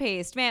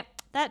toothpaste. Man,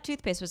 that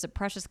toothpaste was a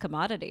precious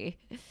commodity.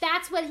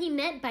 That's what he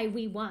meant by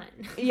we won.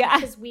 Yeah.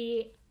 Because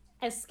we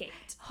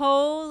escaped.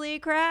 Holy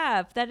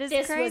crap. That is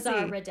this crazy. This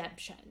was our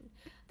redemption.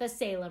 The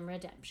Salem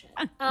redemption.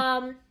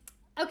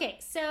 Okay,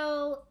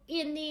 so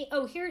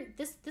here,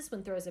 this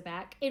one throws it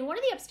back. In one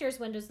of the upstairs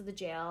windows of the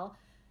jail,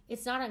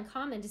 it's not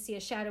uncommon to see a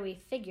shadowy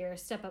figure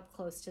step up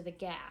close to the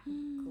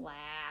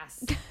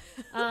glass.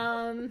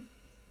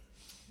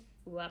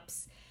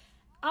 Whoops.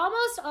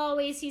 Almost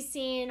always he's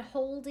seen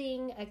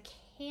holding a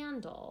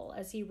candle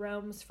as he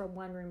roams from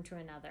one room to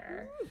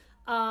another.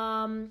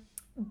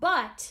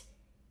 But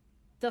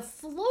the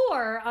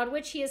floor on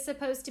which he is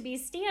supposed to be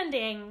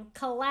standing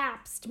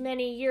collapsed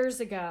many years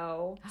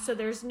ago, so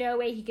there's no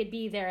way he could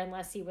be there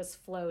unless he was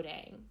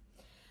floating.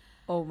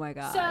 Oh my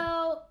God.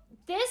 So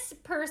this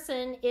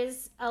person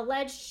is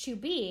alleged to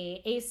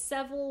be a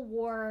Civil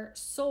War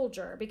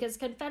soldier because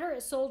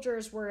Confederate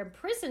soldiers were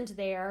imprisoned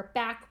there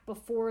back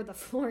before the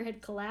floor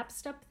had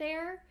collapsed up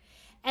there.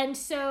 And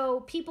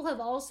so people have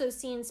also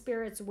seen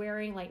spirits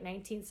wearing like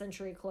 19th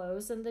century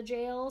clothes in the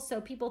jail. So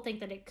people think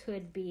that it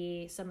could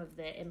be some of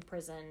the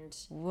imprisoned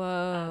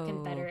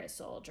Confederate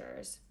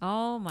soldiers.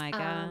 Oh my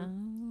God.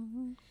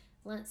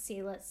 Let's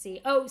see.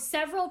 Oh,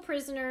 several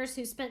prisoners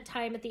who spent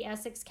time at the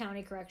Essex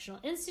County Correctional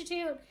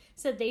Institute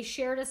said they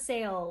shared a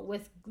cell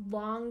with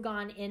long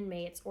gone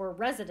inmates, or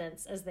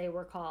residents as they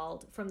were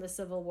called, from the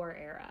Civil War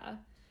era.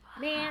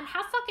 Man,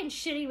 how fucking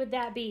shitty would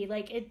that be?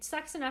 Like, it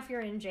sucks enough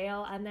you're in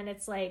jail and then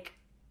it's like,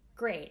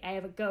 great, I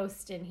have a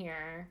ghost in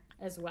here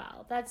as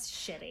well. That's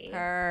shitty.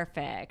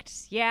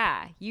 Perfect.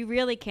 Yeah, you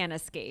really can't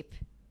escape.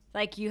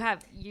 Like you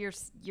have your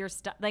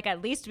stuff. Like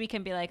at least we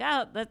can be like,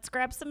 oh, let's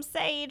grab some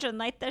sage and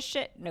light this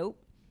shit.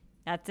 Nope,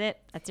 that's it.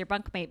 That's your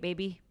bunkmate,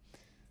 baby.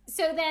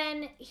 So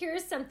then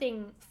here's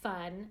something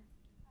fun.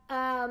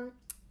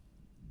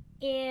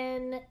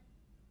 In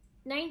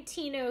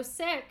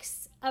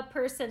 1906, a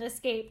person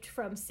escaped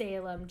from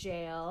Salem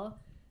jail,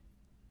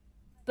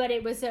 but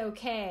it was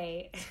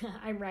okay.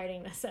 I'm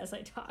writing this as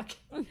I talk.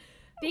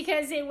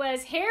 Because it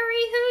was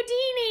Harry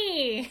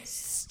Houdini.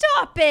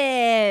 Stop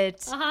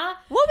it. Uh-huh.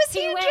 What was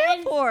he in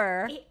jail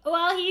for?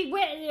 He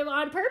went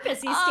on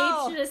purpose. He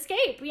staged an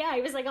escape. Yeah,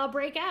 he was like, I'll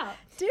break out.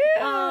 Dude,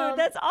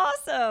 that's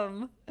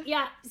awesome.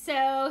 Yeah,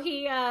 so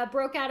he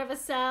broke out of a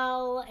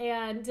cell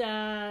and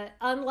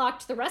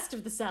unlocked the rest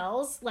of the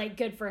cells. Like,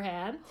 good for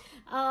him.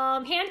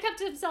 Handcuffed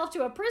himself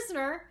to a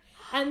prisoner.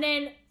 And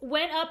then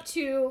went up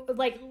to,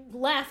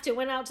 left and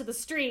went out to the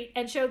street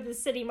and showed the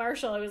city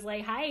marshal. It was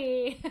like,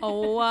 hi.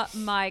 Oh,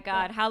 my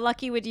God. How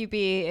lucky would you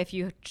be if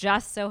you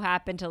just so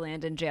happened to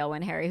land in jail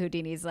when Harry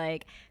Houdini's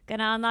like,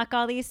 gonna unlock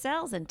all these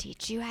cells and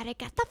teach you how to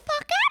get the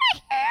fuck out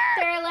of here.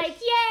 They're like,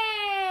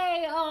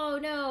 yay. Oh,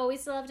 no, we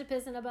still have to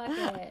piss in a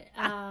bucket.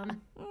 All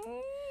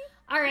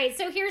right,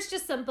 so here's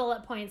just some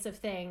bullet points of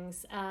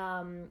things,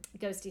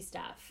 ghosty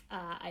stuff.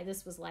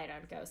 This was light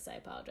on ghosts. I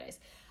apologize.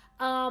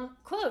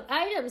 Quote,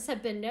 items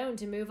have been known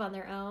to move on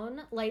their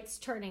own, lights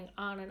turning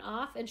on and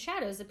off, and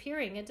shadows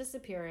appearing and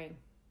disappearing.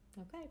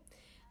 Okay.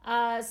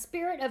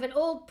 Spirit of an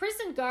old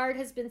prison guard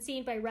has been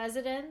seen by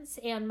residents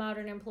and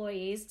modern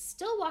employees,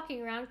 still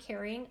walking around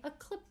carrying a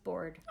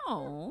clipboard.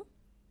 Oh.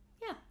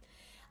 Yeah.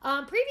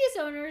 Previous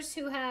owners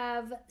who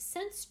have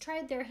since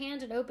tried their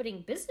hand at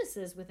opening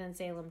businesses within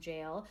Salem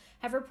Jail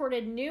have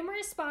reported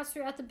numerous spots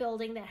throughout the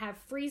building that have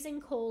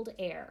freezing cold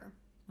air.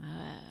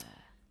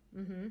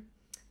 Mm-hmm.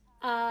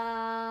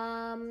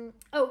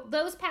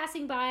 Those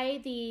passing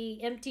by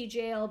the empty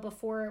jail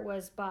before it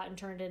was bought and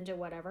turned into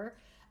whatever,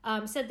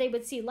 said they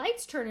would see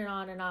lights turning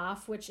on and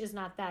off, which is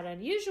not that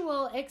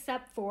unusual,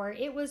 except for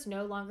it was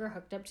no longer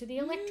hooked up to the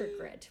electric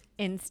grid.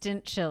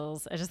 Instant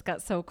chills. I just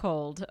got so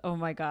cold. Oh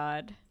my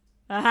God.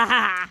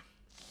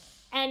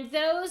 And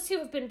those who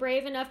have been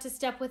brave enough to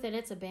step within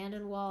its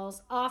abandoned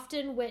walls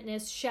often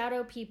witnessed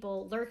shadow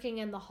people lurking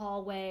in the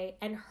hallway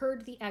and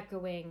heard the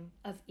echoing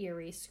of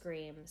eerie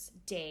screams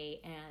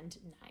day and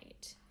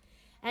night.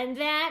 And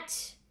that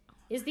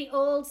is the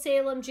old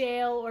Salem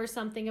jail, or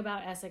something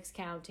about Essex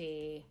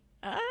County.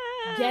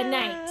 Good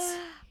night.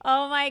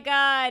 Oh my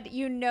God.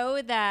 You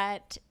know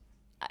that.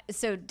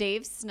 So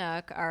Dave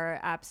Snook, our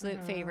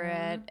absolute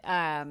favorite,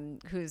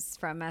 who's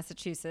from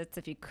Massachusetts,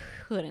 if you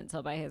couldn't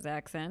tell by his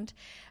accent,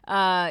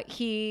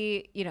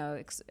 he,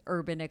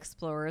 urban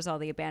explores all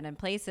the abandoned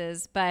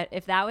places. But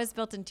if that was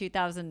built in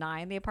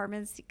 2009, the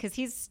apartments, because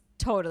he's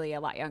totally a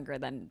lot younger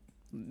than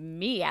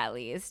me, at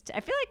least.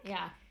 I feel like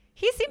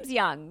he seems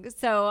young.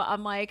 So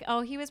I'm like, oh,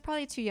 he was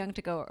probably too young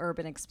to go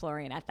urban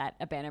exploring at that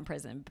abandoned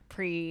prison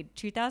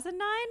pre-2009,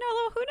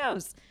 although who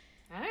knows?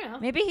 I don't know.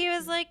 Maybe he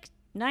was like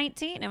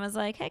 19 and was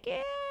like, heck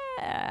yeah.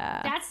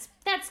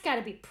 That's got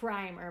to be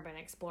prime urban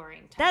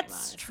exploring time. That's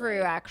honestly.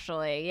 true,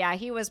 actually. Yeah,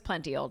 he was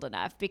plenty old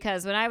enough,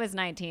 because when I was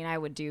 19, I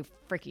would do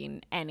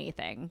freaking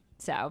anything.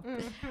 So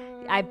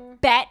I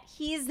bet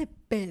he's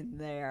been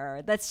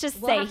there. Let's just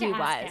say he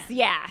was. Him.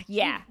 Yeah.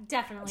 He's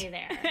definitely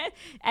there.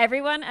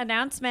 Everyone,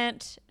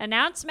 announcement.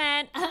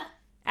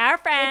 Our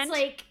friend. It's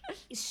like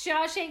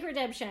Shawshank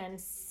Redemption.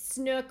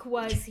 Snook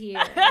was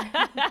here.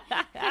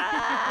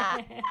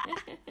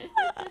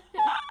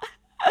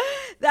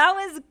 That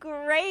was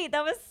great.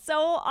 That was so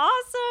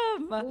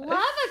awesome.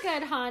 Love a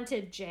good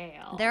haunted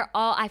jail.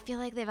 I feel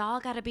like they've all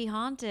got to be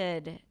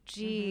haunted.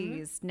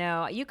 Jeez.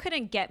 No, you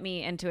couldn't get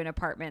me into an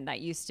apartment that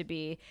used to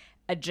be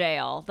a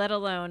jail, let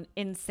alone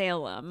in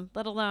Salem,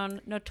 let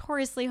alone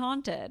notoriously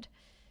haunted.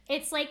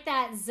 It's like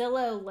that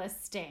Zillow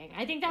listing.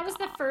 I think that was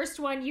the first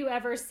one you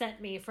ever sent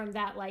me from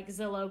that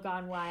Zillow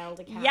Gone Wild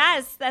account.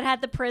 Yes, that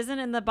had the prison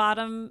in the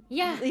bottom.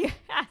 Yeah.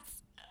 Yes.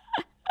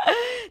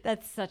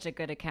 That's such a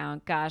good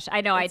account. Gosh,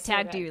 I know. It's I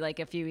tagged you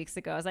a few weeks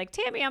ago. I was like,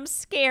 Tammy, I'm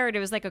scared. It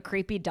was like a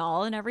creepy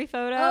doll in every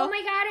photo. Oh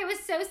my God, it was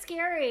so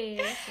scary.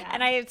 Yeah.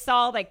 And I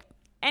saw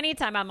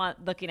anytime I'm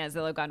looking at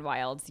Zillow Gone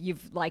Wild,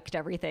 you've liked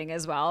everything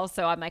as well.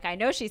 So I'm like, I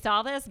know she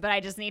saw this, but I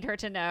just need her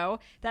to know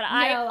that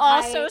I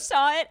also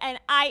saw it, and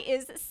I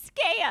is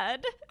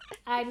scared.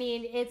 I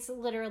mean, it's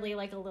literally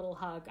like a little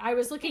hug. I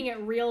was looking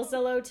at real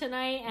Zillow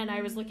tonight, and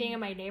I was looking at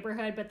my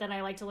neighborhood, but then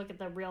I like to look at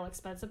the real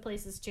expensive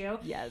places too.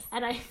 Yes.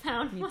 And I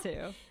found me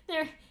too.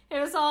 It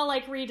was all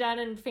redone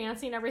and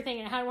fancy and everything,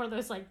 and it had one of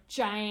those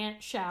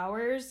giant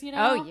showers,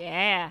 Oh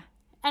yeah.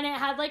 And it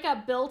had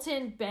a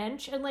built-in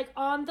bench, and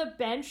on the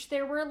bench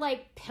there were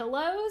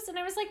pillows, and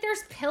I was like,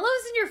 there's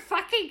pillows in your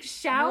fucking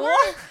shower?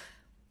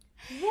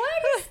 What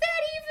does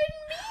that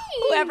even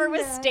mean? Whoever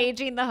was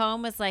staging the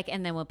home was like,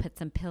 and then we'll put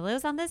some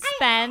pillows on this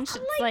bench.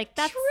 It's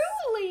that's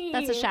truly.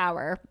 That's a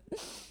shower.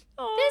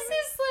 This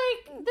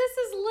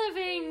is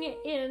living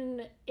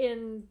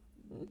in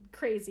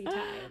crazy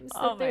times.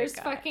 That there's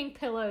fucking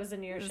pillows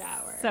in your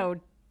shower. So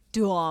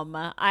dumb.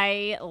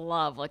 I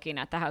love looking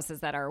at the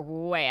houses that are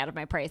way out of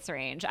my price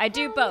range. I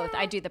do both.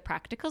 I do the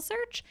practical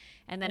search,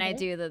 and then I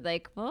do the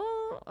like,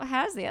 well,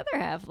 how's the other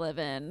half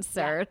living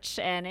search?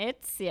 And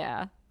it's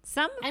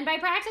some. And by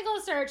practical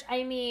search,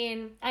 I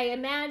mean, I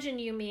imagine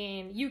you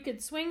mean you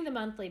could swing the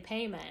monthly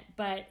payment,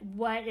 but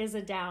what is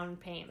a down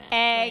payment?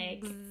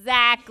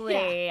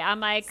 Exactly. I'm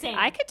like, Same,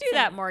 I could do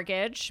that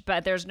mortgage,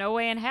 but there's no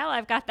way in hell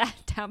I've got that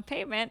down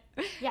payment.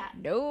 Yeah.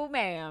 No,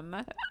 ma'am.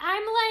 I'm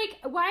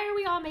like, why are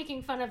we all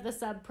making fun of the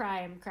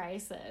subprime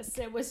crisis?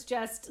 It was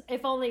just,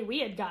 if only we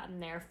had gotten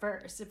there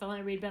first. If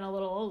only we'd been a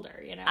little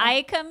older, you know?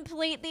 I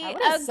completely I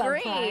would've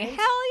agree. subprimed.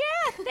 Hell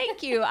yeah.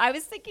 Thank you. I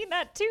was thinking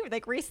that too.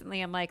 Like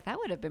recently, I'm like, that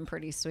would have been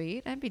pretty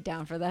sweet. I'd be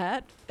down for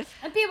that.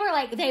 And people are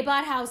like, they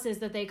bought houses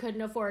that they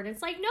couldn't afford.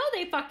 It's like, no,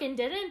 they fucking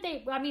didn't.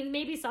 I mean,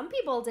 maybe some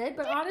people did,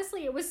 but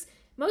honestly, it was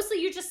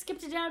mostly you just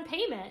skipped a down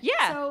payment.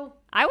 Yeah. So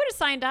I would have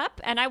signed up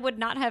and I would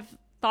not have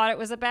thought it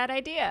was a bad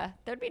idea.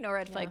 There'd be no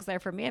red flags there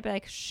for me. I'd be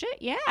like,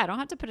 shit, yeah, I don't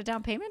have to put a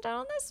down payment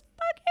down on this.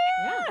 Fuck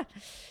yeah.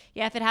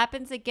 Yeah, if it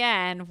happens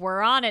again,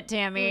 we're on it,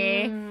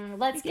 Tammy.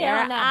 Let's get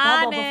on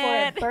that bubble before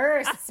it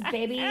bursts,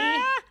 baby.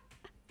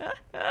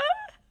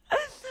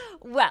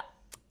 Well,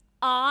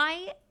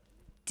 I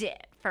did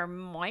for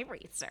my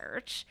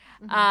research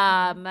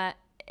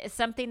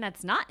something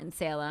that's not in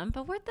Salem,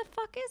 but where the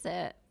fuck is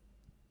it?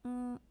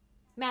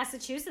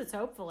 Massachusetts,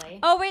 hopefully.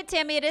 Oh, wait,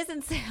 Tammy, it is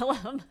in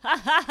Salem.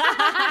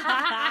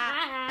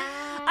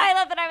 I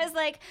love that. I was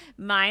like,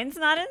 mine's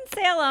not in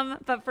Salem,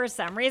 but for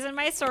some reason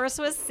my source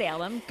was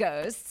Salem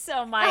Ghosts.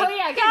 So my Oh,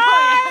 yeah,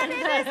 God, good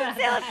point. it is in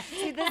Salem.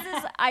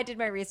 See, I did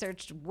my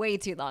research way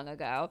too long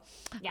ago.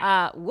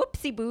 Yeah.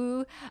 Whoopsie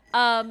boo.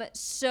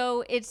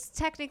 So it's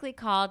technically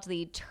called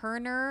the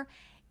Turner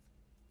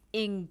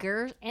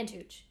Inger. And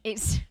Hooch.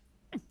 It's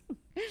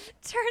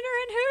Turner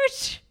and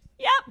Hooch.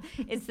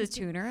 Yep. It's the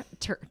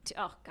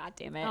oh, God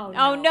damn it. Oh,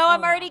 no, no.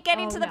 I'm Oh, already no.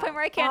 getting Oh, to the no. point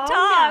where I can't Oh,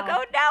 talk. no.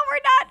 Oh, no, we're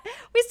not.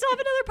 We still have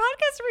another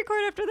podcast to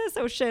record after this.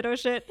 Oh, shit. Oh,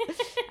 shit.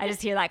 I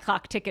just hear that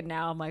clock ticking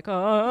now. I'm like,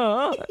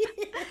 oh.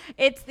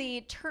 It's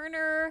the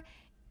Turner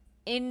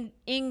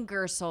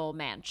Ingersoll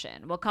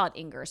Mansion. We'll call it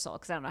Ingersoll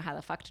because I don't know how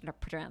the fuck to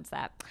pronounce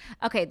that.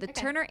 Okay, the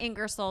Turner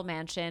Ingersoll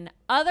Mansion,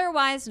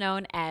 otherwise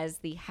known as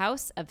the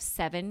House of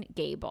Seven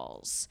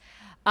Gables.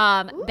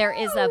 There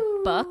is a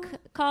book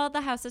called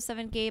The House of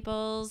Seven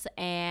Gables,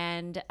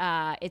 and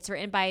it's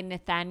written by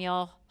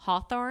Nathaniel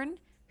Hawthorne,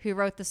 who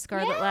wrote The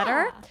Scarlet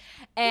Letter.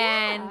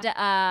 And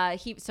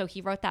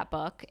he wrote that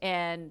book,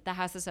 and The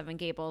House of Seven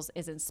Gables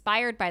is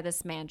inspired by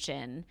this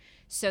mansion.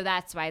 So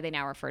that's why they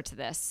now refer to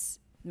this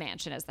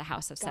mansion as the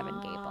House of Seven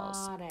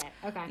Gables. Got it.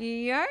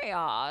 Okay.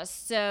 Yeah.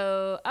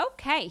 So,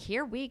 okay,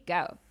 here we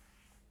go.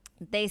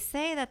 They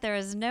say that there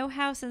is no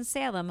house in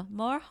Salem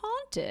more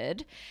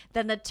haunted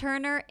than the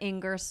Turner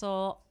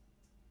Ingersoll,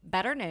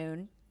 better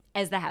known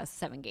as the House of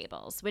Seven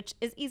Gables, which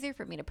is easier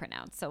for me to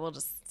pronounce. So we'll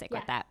just stick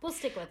with that. We'll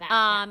stick with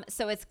that.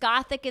 So it's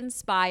Gothic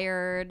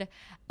inspired.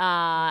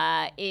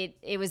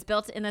 It was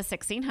built in the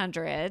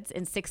 1600s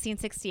in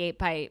 1668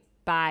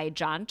 by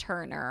John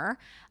Turner.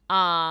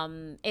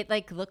 It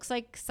like looks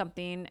like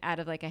something out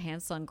of like a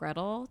Hansel and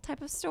Gretel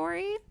type of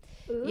story.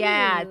 Ooh.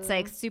 Yeah, it's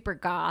like super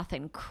goth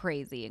and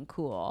crazy and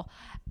cool.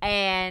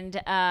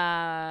 And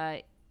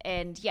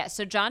yeah,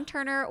 so John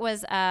Turner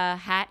was a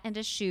hat and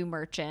a shoe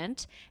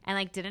merchant and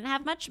like didn't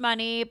have much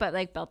money, but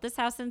like built this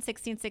house in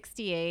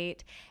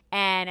 1668.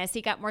 And as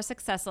he got more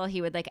successful,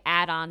 he would like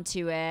add on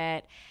to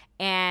it.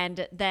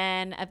 And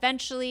then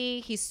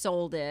eventually he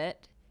sold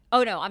it.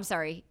 Oh no, I'm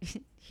sorry.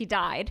 He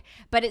died,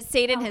 but it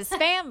stayed in his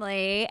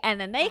family,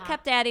 and then they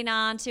kept adding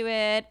on to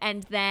it,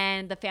 and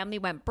then the family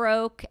went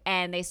broke,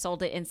 and they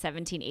sold it in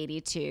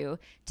 1782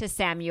 to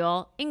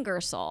Samuel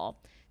Ingersoll.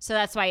 So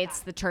that's why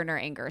it's the Turner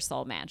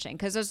Ingersoll Mansion,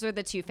 because those were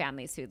the two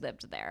families who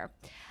lived there.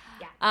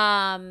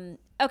 Yeah.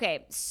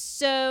 Okay,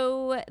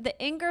 so the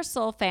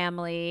Ingersoll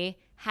family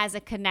has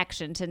a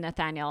connection to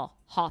Nathaniel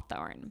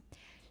Hawthorne.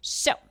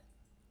 So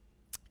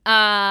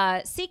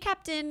Sea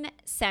Captain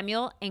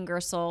Samuel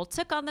Ingersoll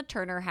took on the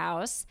Turner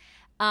house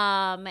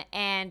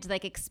and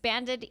like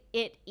expanded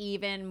it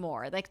even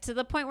more, like to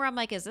the point where I'm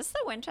like, is this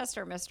the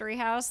Winchester Mystery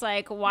House?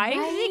 Like, why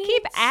did he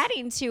keep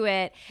adding to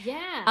it?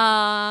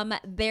 Yeah.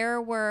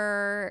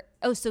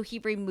 So he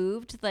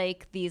removed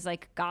like these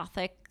like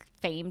Gothic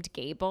famed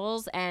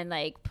gables and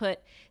like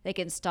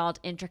installed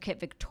intricate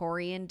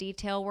Victorian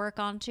detail work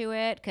onto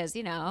it because,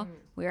 you know,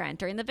 we were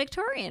entering the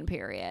Victorian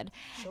period.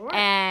 Sure.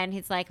 And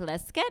he's like,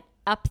 let's get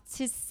up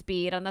to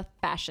speed on the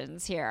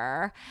fashions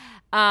here.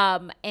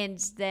 And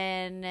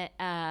then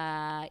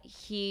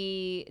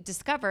he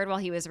discovered while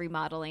he was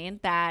remodeling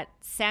that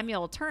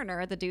Samuel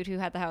Turner, the dude who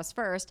had the house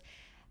first,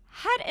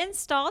 had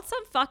installed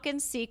some fucking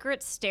secret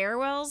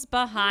stairwells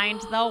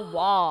behind the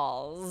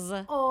walls.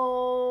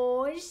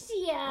 Oh,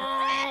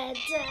 shit.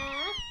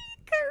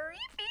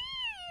 Creepy.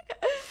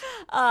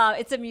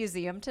 It's a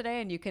museum today,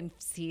 and you can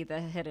see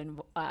the hidden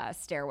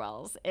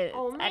stairwells.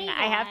 Oh my and God.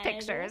 I have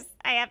pictures.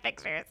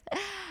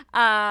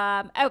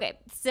 Okay,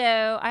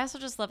 so I also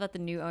just love that the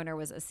new owner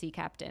was a sea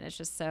captain. It's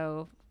just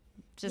so,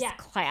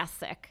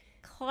 classic.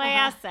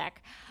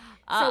 Classic.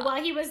 So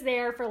while he was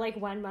there for like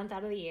 1 month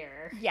out of the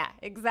year. Yeah,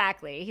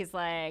 exactly. He's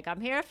like,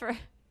 I'm here for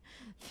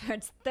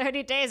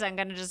 30 days. I'm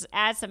going to just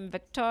add some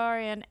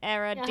Victorian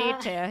era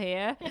detail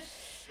here.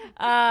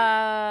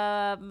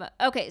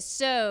 Okay,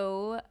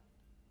 so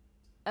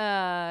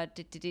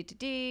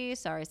sorry.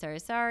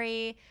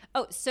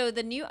 Oh, so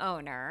the new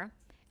owner,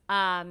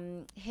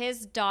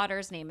 his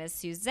daughter's name is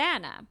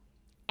Susanna,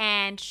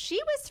 and she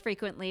was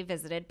frequently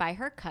visited by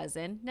her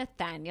cousin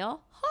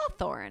Nathaniel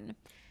Hawthorne.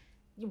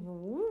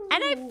 Ooh.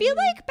 And I feel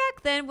like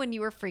back then when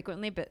you were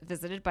frequently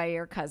visited by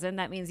your cousin,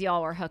 that means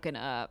y'all were hooking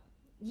up.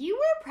 You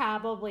were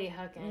probably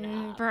hooking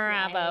up.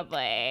 Probably.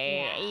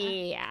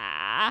 Like,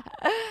 Yeah.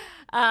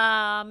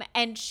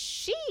 And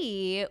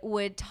she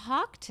would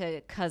talk to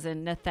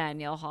cousin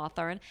Nathaniel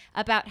Hawthorne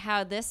about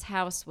how this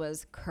house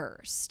was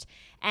cursed.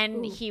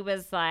 And he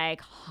was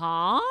like,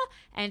 huh?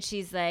 And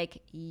she's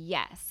like,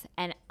 yes.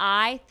 And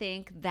I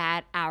think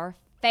that our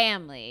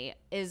family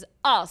is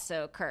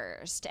also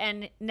cursed.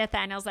 And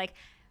Nathaniel's like,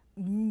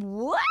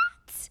 what?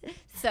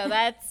 So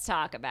let's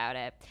talk about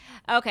it.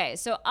 Okay,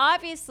 so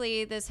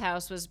obviously this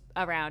house was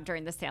around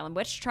during the Salem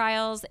witch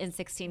trials in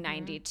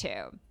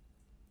 1692.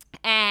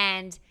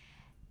 And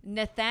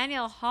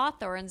Nathaniel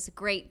Hawthorne's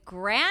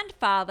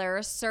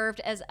great-grandfather served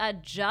as a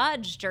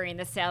judge during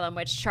the Salem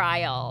witch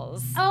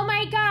trials. oh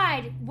my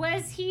God.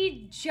 Was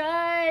he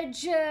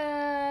Judge...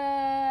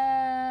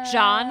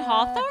 John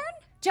Hawthorne?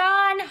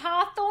 John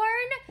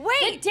Hawthorne?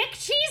 Wait. The Dick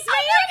Cheese Oh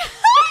Man?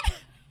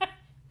 my God!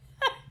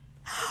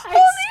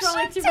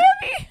 Holy shit,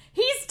 Tammy!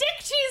 He's Dick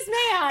Cheese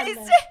Man. Is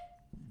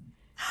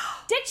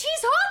Dick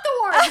Cheese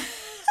Hawthorne.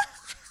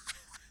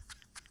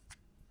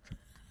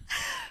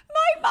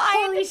 My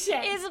mind Holy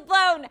shit. is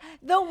blown.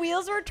 The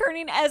wheels were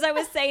turning as I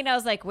was saying. I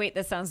was like, wait,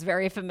 this sounds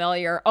very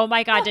familiar. Oh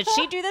my God, did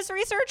she do this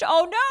research?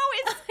 Oh no,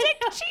 it's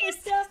Dick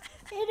Cheese.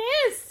 It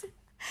is.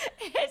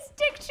 It's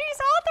Dick Cheese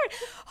Hawthorne.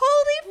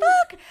 Holy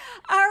fuck.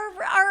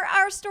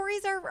 Our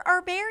stories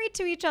are married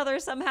to each other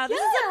somehow. This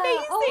is Yeah.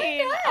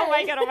 amazing. Oh Oh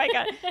my my God, oh my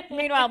God. God.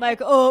 Meanwhile, I'm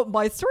like, oh,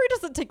 my story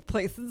doesn't take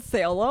place in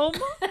Salem.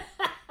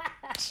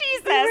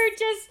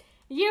 Jesus.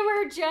 You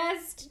were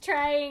just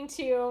trying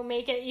to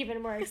make it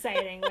even more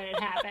exciting when it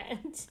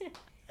happened.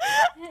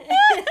 Oh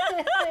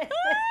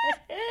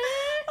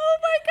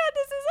my God,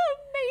 this is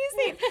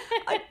amazing.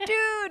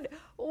 Dude,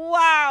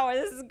 wow,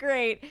 this is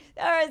great.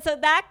 All right, so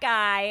that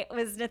guy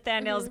was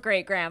Nathaniel's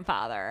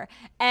great-grandfather.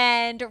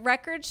 And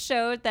records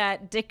showed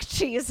that Dick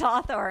Cheese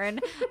Hawthorne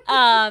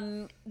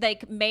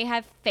may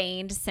have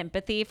feigned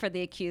sympathy for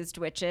the accused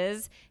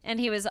witches. And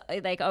he was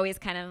like always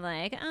kind of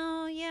like,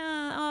 oh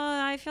yeah,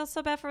 oh, I feel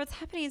so bad for what's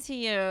happening to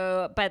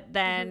you. But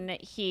then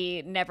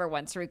he never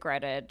once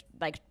regretted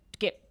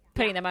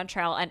putting them on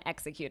trial and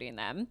executing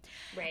them.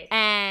 Right.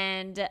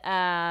 And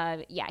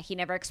he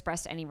never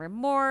expressed any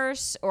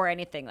remorse or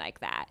anything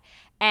like that.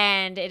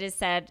 And it is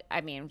said,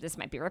 I mean, this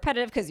might be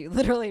repetitive because you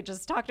literally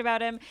just talked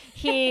about him.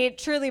 He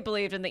truly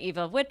believed in the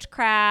evil of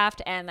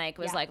witchcraft and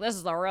was like, this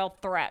is a real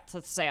threat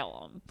to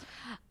Salem.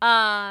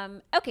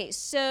 Okay,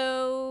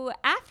 so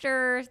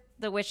after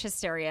the witch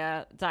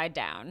hysteria died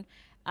down,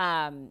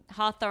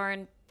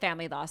 Hawthorne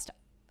family lost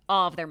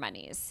all of their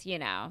monies,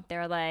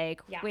 they're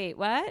like, wait,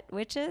 what?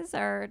 Witches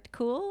are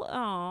cool?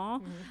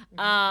 Oh.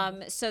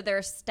 So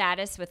their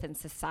status within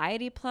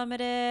society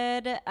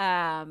plummeted.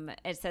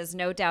 It says,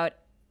 no doubt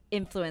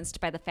influenced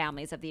by the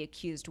families of the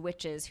accused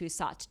witches who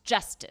sought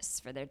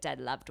justice for their dead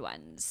loved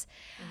ones.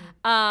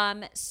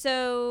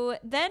 So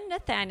then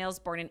Nathaniel's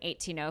born in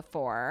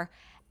 1804.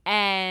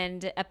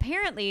 And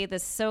apparently the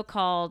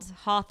so-called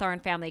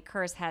Hawthorne family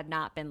curse had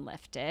not been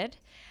lifted.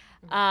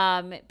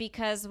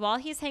 Because while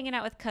he's hanging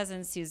out with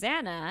cousin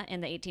Susanna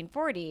in the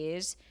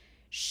 1840s,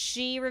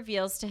 she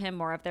reveals to him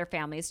more of their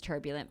family's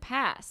turbulent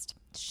past.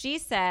 She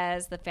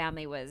says the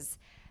family was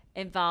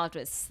involved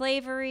with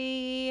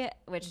slavery,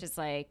 which is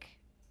not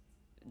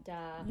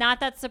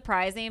that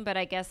surprising, but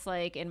I guess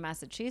in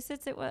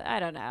Massachusetts it was, I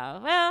don't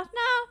know. Well,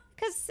 no,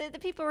 because the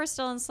people were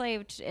still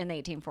enslaved in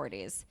the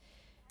 1840s.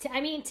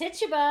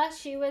 Tituba,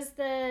 she was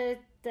the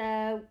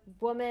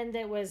woman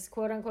that was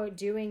quote unquote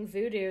doing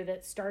voodoo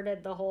that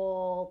started the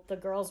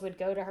girls would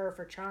go to her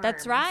for charms.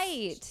 That's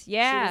right.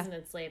 Yeah. She was an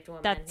enslaved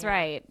woman. That's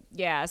right.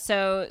 Yeah.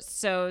 So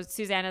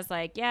Susanna's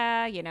like,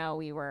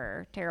 we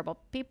were terrible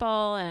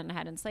people and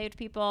had enslaved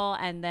people.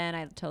 And then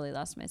I totally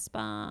lost my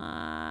spot.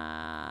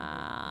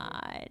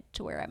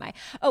 Where am I?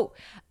 Oh,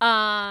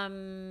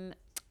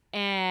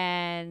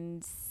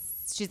 and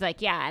she's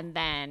like, yeah. And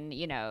then,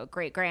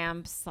 great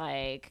Gramps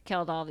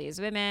killed all these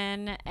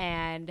women.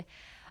 And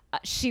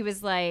she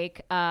was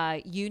like,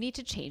 you need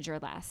to change your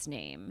last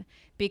name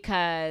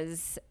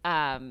because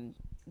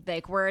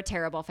we're a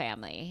terrible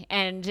family.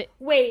 And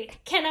wait,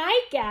 can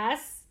I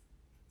guess?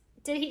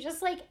 Did he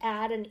just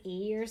add an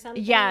E or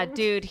something? Yeah,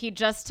 dude, he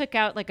just took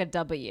out a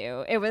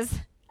W. It was,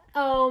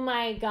 oh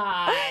my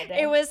God.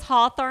 It was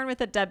Hawthorne with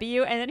a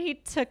W, and then he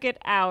took it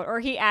out, or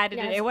he added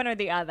it, one or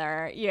the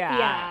other. Yeah.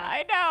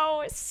 I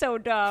know. It's so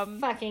dumb.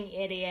 Fucking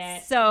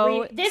idiot.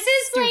 So this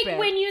is stupid.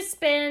 when you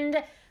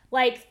spend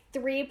like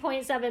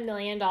 $3.7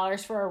 million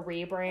for a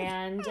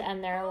rebrand,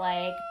 and they're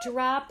like,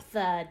 drop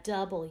the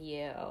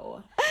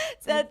W.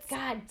 That's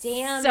God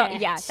damn so,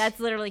 it. yeah, that's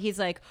literally, he's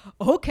like,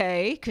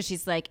 okay, because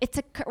she's like,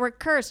 we're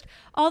cursed.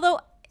 Although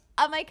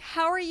I'm like,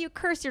 how are you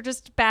cursed? You're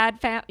just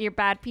you're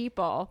bad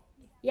people.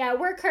 Yeah,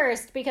 we're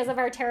cursed because of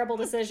our terrible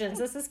decisions.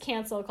 This is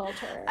cancel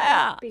culture.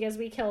 Yeah. Because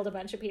we killed a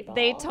bunch of people.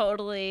 They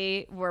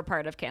totally were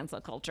part of cancel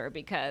culture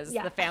because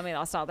Yeah. the family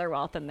lost all their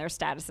wealth and their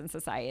status in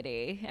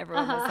society.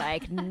 Everyone was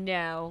like,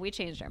 no, we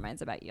changed our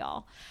minds about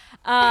y'all.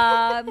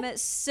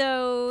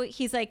 So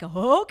he's like,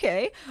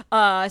 okay.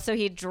 So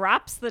he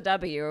drops the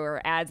W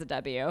or adds a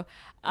W.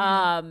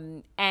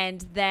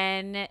 And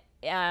then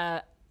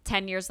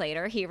 10 years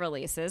later, he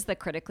releases the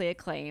critically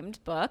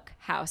acclaimed book,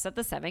 House of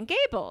the Seven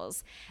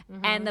Gables.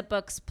 And the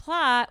book's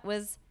plot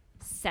was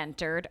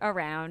centered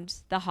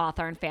around the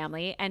Hawthorne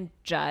family and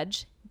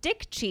Judge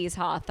Dick Cheese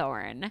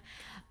Hawthorne.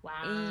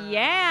 Wow.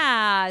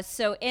 Yeah.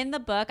 So in the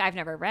book, I've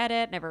never read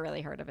it, never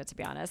really heard of it, to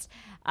be honest.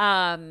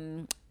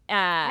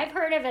 I've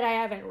heard of it. I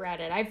haven't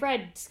read it. I've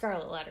read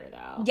Scarlet Letter,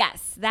 though.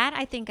 Yes, that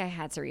I think I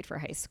had to read for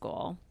high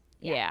school.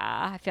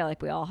 Yeah, I feel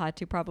like we all had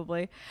to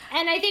probably.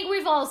 And I think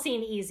we've all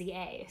seen Easy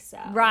A, so.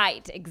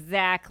 Right,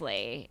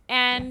 exactly.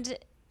 And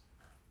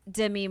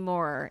Demi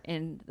Moore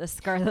in The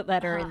Scarlet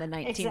Letter in the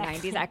 1990s.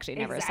 Exactly. Actually,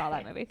 never saw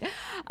that movie. No,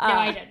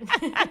 I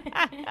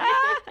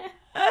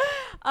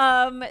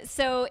didn't.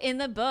 So in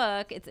the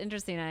book, it's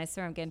interesting. I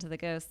swear I'm getting to the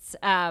ghosts.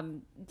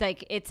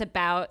 Like it's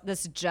about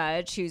this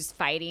judge who's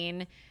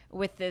fighting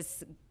with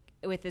this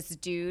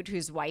dude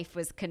whose wife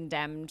was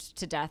condemned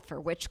to death for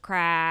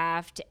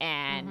witchcraft.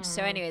 And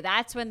so anyway,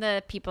 that's when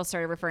the people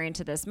started referring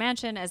to this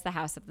mansion as the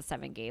House of the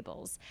Seven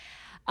Gables.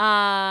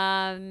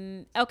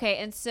 Okay.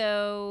 And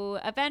so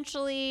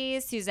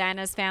eventually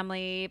Susanna's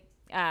family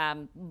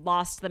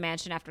lost the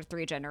mansion after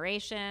 3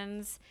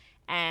 generations.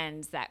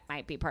 And that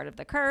might be part of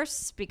the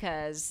curse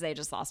because they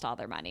just lost all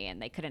their money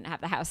and they couldn't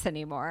have the house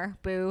anymore.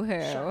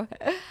 Boo-hoo. Sure.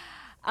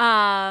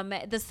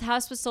 This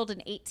house was sold in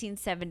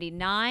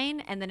 1879,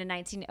 and then in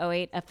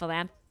 1908, a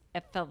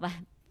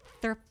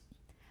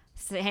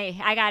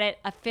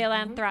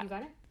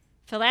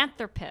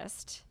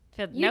philanthropist.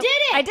 You did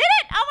it! I did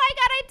it! Oh my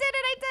God, I did it!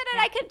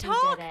 Yeah, I can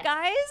talk,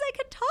 guys. I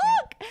can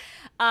talk.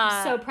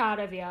 I'm so proud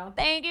of you.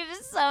 Thank you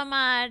so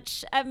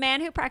much. A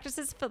man who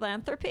practices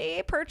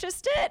philanthropy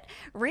purchased it,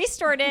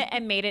 restored it,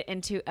 and made it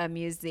into a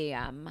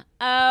museum.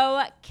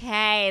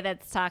 Okay,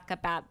 let's talk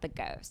about the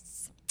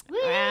ghosts.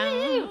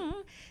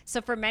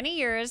 So for many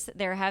years,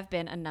 there have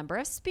been a number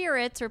of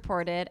spirits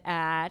reported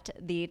at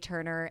the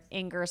Turner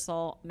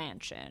Ingersoll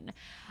mansion.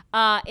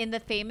 In the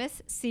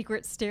famous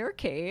secret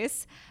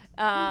staircase,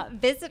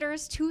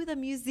 visitors to the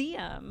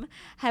museum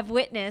have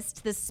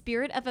witnessed the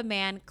spirit of a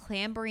man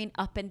clambering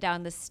up and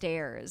down the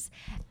stairs.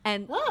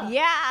 And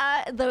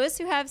those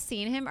who have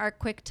seen him are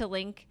quick to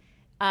link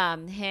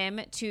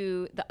him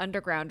to the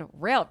Underground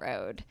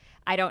Railroad.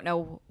 I don't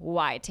know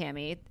why,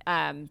 Tammy,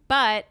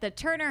 but the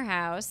Turner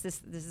House,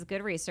 this is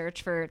good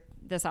research for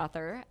this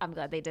author. I'm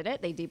glad they did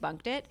it. They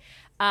debunked it.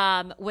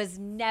 Was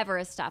never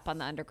a stop on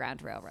the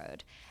Underground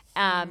Railroad.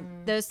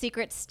 Those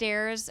secret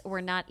stairs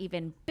were not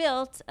even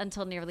built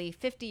until nearly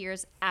 50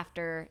 years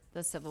after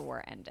the Civil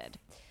War ended,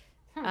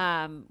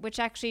 which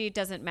actually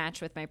doesn't match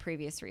with my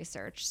previous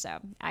research. So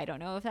I don't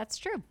know if that's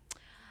true.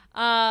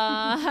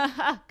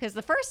 Because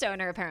the first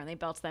owner apparently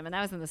built them, and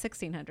that was in the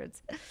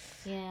 1600s.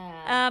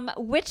 Yeah.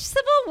 Which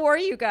Civil War,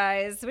 you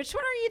guys? Which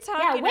one are you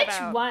talking about? Which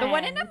one? The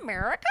one in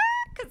America?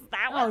 Because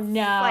that was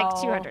no.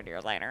 like 200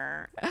 years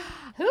later.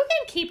 Who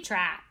can keep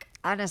track?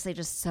 Honestly,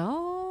 just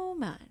so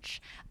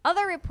much.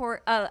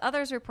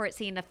 Others report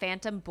seeing a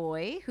phantom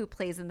boy who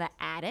plays in the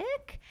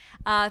attic.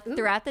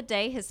 Throughout the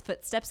day, his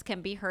footsteps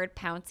can be heard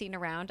pouncing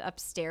around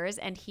upstairs,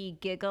 and he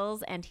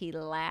giggles and he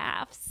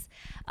laughs.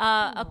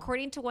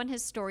 According to one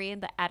historian,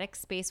 the attic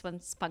space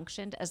once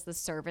functioned as the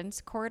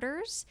servants'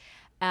 quarters.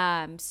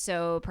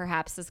 So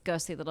perhaps this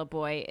ghostly little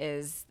boy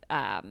is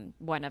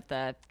one of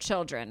the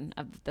children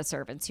of the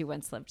servants who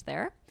once lived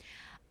there.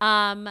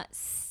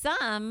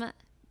 Some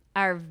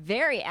are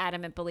very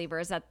adamant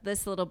believers that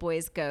this little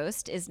boy's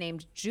ghost is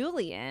named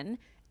Julian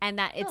and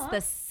that it's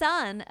the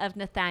son of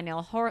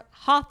Nathaniel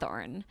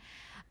Hawthorne.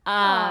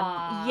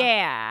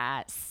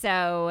 Yeah.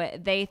 So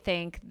they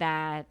think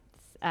that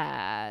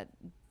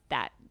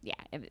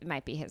it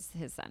might be his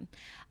son.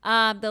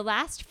 The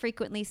last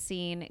frequently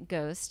seen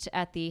ghost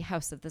at the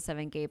House of the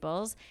Seven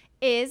Gables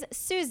is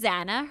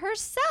Susanna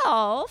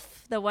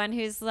herself, the one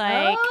who's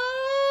like,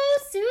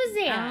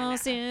 Susanna. Oh,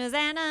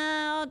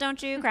 Susanna,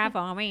 don't you cry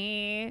for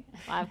me.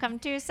 I've come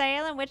to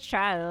Salem witch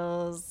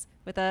trials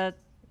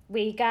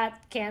We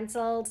got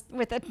canceled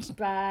with a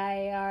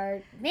by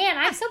our... Man,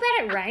 I'm so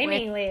bad at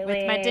rhyming lately.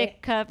 With my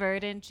dick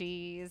covered in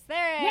cheese.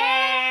 There it is.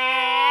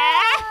 Yeah!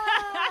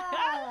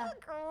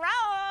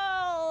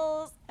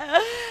 Gross.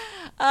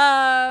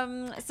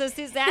 So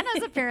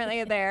Susanna's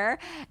apparently there,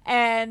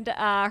 and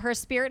her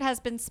spirit has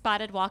been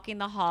spotted walking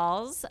the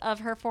halls of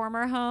her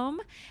former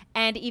home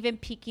and even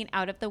peeking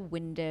out of the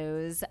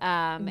windows.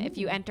 If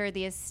you enter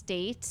the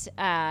estate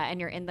and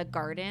you're in the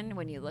garden,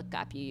 when you look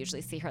up, you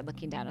usually see her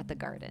looking down at the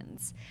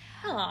gardens.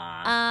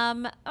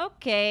 Aww.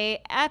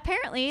 Okay.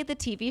 Apparently, the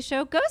TV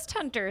show Ghost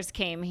Hunters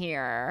came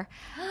here.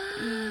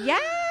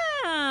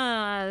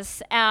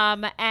 Yes.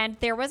 And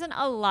there wasn't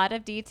a lot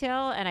of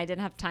detail, and I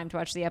didn't have time to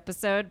watch the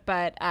episode,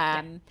 but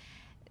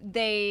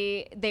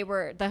the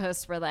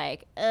hosts were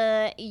like,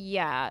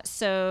 yeah.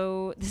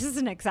 So this is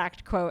an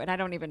exact quote, and I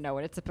don't even know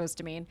what it's supposed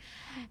to mean.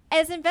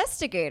 As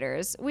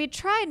investigators, we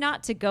try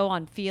not to go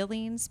on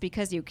feelings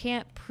because you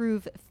can't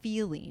prove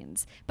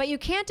feelings, but you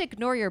can't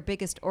ignore your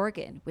biggest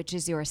organ, which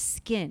is your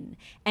skin,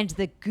 and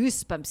the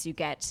goosebumps you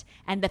get,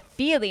 and the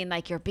feeling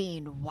like you're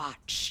being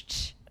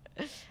watched.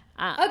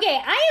 Okay,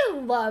 I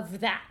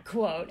love that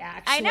quote,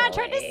 actually. I know, I'm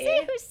trying to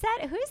see who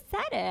said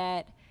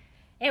it.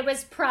 It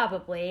was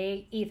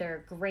probably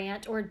either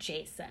Grant or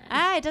Jason.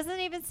 It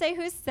doesn't even say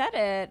who said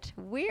it.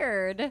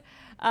 Weird.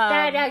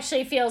 That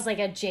actually feels like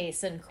a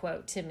Jason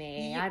quote to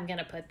me. I'm going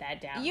to put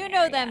that down. You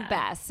know them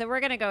best, so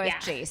we're going to go with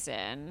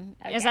Jason.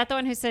 Okay. Is that the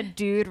one who said,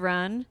 dude,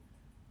 run?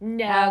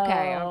 No.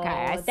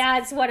 Okay.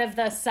 That's one of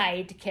the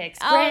sidekicks.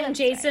 Grant and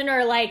Jason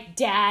are like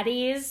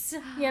daddies,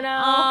 you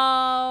know?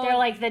 Oh. They're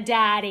like the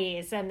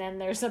daddies, and then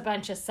there's a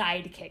bunch of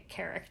sidekick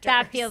characters.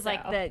 That feels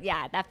like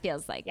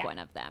one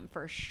of them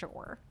for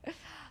sure.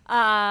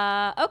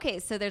 Okay,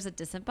 so there's a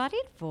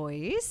disembodied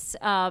voice.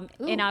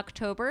 In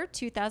October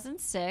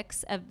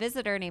 2006, a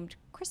visitor named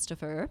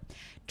Christopher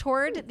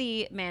toured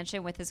the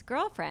mansion with his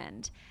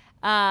girlfriend.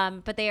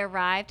 But they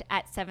arrived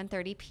at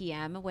 7:30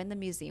 p.m. when the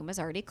museum was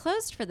already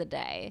closed for the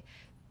day.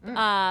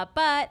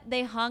 But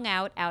they hung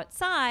out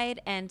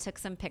outside and took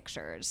some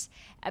pictures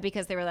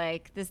because they were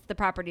like, the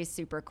property is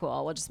super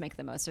cool. We'll just make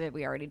the most of it.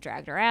 We already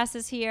dragged our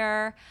asses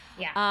here.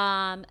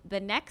 Yeah. The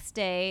next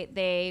day,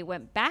 they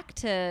went back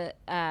to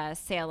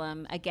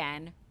Salem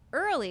again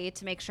early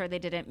to make sure they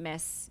didn't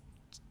miss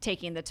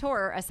taking the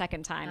tour a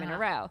second time in a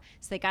row.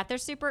 So they got there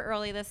super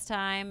early this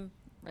time,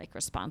 like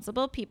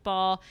responsible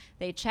people.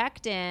 They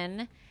checked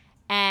in,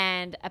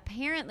 and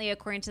apparently,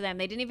 according to them,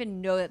 they didn't even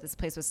know that this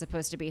place was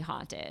supposed to be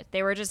haunted.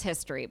 They were just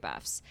history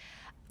buffs.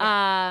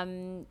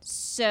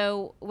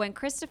 So when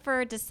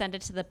Christopher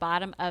descended to the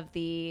bottom of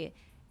the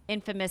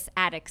infamous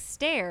attic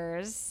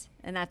stairs,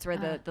 and that's where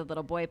the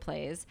little boy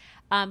plays,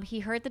 he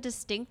heard the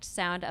distinct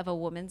sound of a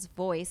woman's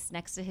voice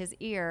next to his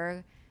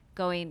ear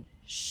going,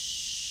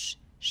 shh,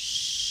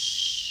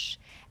 shh.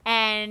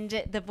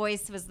 And the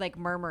voice was like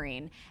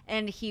murmuring.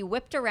 And he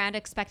whipped around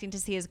expecting to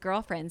see his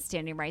girlfriend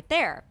standing right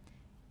there.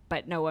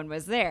 But no one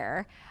was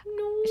there.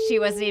 No. She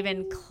wasn't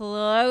even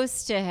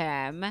close to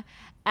him.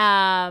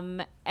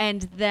 And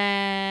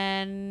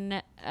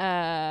then,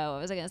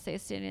 what was I going to say?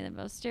 Standing in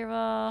the most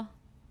stairwell.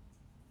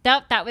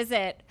 Nope, that was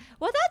it.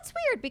 Well, that's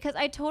weird because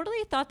I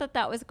totally thought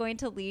that was going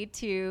to lead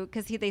to,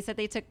 because they said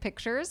they took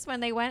pictures when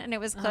they went and it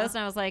was closed.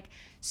 And I was like,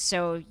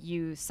 so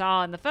you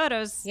saw in the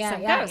photos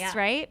some ghosts,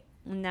 right?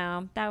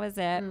 No, that was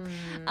it.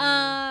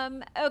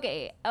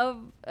 Okay.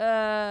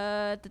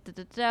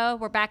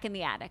 We're back in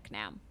the attic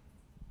now.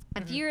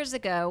 A few years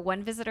ago,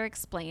 one visitor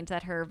explained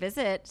that her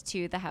visit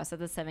to the House of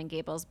the Seven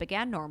Gables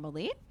began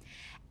normally.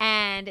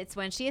 And it's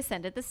when she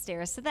ascended the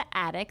stairs to the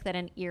attic that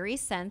an eerie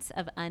sense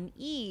of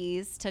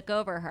unease took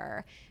over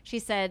her. She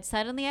said,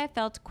 suddenly I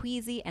felt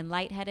queasy and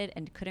lightheaded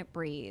and couldn't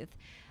breathe.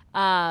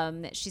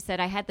 She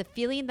said, I had the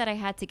feeling that I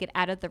had to get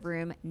out of the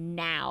room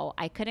now.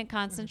 I couldn't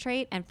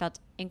concentrate and felt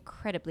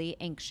incredibly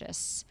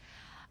anxious.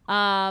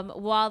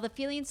 While the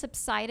feeling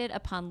subsided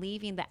upon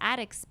leaving the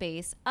attic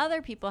space,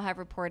 other people have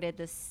reported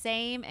the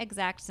same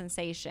exact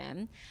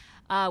sensation.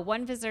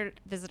 One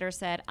visitor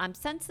said, I'm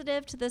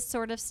sensitive to this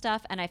sort of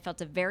stuff, and I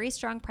felt a very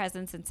strong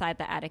presence inside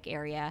the attic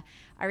area.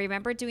 I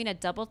remember doing a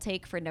double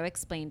take for no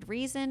explained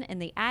reason in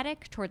the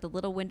attic toward the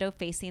little window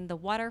facing the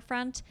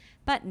waterfront,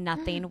 but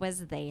nothing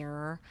was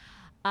there.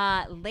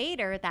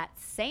 Later, that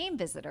same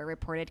visitor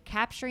reported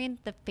capturing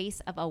the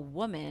face of a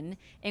woman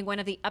in one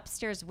of the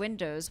upstairs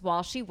windows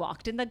while she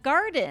walked in the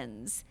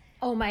gardens.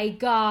 Oh my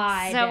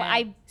God. So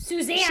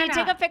Susanna. She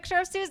took a picture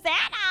of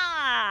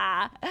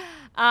Susanna.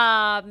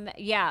 And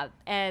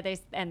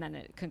then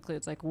it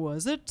concludes like,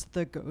 was it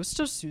the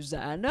ghost of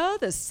Susanna,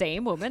 the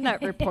same woman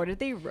that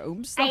reportedly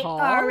roams the halls?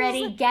 I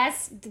already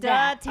guessed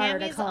that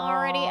Tammy's article.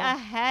 already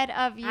ahead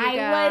of you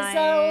guys.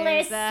 I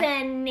was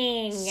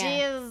listening.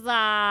 Jesus.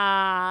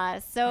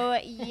 So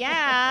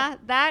yeah,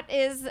 that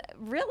is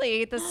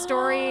really the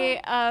story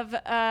of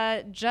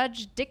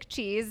Judge Dick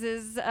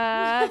Cheese's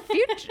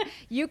future.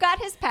 You got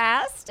his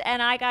past,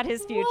 and I got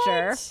his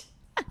future.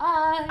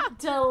 What a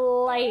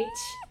delight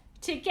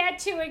to get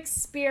to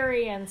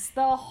experience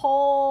the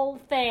whole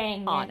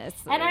thing.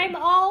 Honestly. And I'm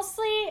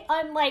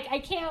like, I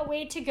can't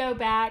wait to go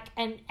back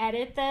and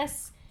edit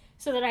this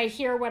so that I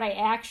hear what I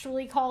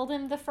actually called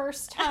him the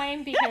first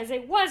time, because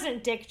it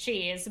wasn't Dick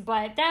Cheese,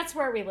 but that's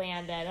where we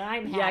landed, and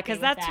I'm happy. Yeah, because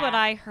that's what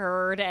I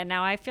heard, and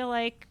now I feel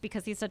like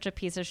because he's such a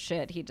piece of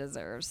shit, he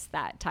deserves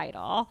that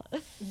title.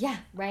 Yeah,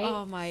 right?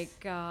 Oh my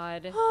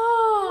God.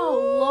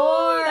 Oh,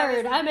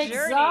 Lord. I'm journey.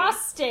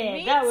 exhausted.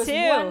 Me that was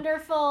too.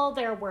 wonderful.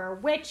 There were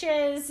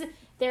witches.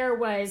 There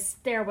was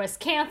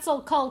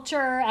cancel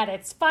culture at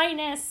its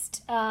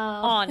finest.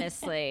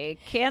 Honestly,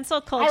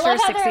 cancel culture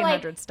love how they're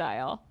 1600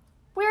 style.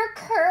 We're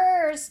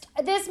cursed.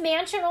 This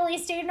mansion only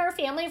stayed in our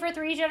family for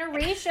 3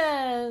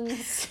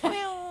 generations.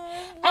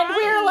 And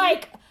we're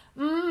like,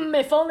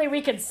 if only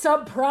we could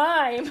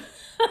subprime.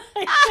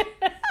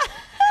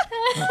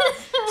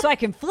 So I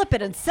can flip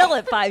it and sell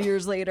it 5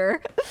 years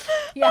later.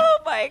 Yeah. Oh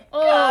my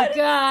God. Oh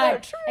God.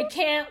 It's so I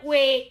can't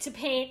wait to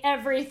paint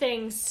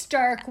everything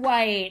stark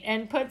white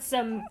and put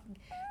some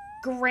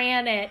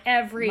granite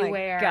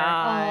everywhere. My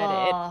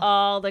God, it Oh.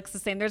 all looks the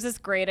same. There's this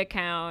great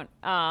account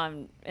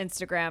on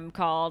Instagram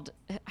called,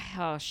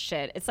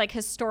 it's like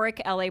Historic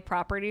LA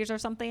Properties or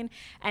something,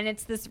 and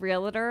it's this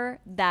realtor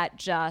that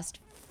just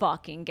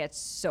fucking gets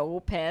so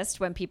pissed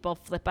when people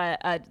flip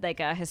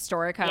a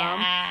historic home,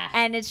 Yeah.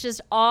 and it's just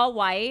all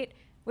white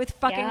with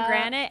fucking Yeah.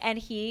 granite, and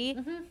he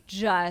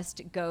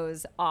just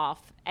goes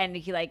off, and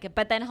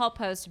but then he'll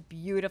post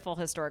beautiful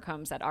historic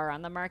homes that are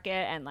on the market,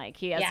 and like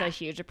he has Yeah. a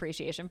huge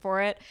appreciation for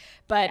it.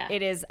 But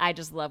Yeah. I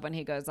just love when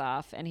he goes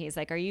off and he's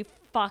like, are you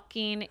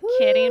fucking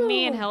kidding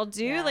me? And he'll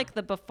do Yeah. like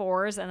the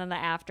befores and then the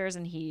afters,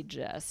 and he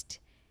just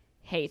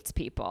hates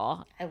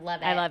people. I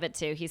love it. I love it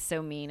too. He's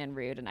so mean and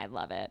rude, and I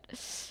love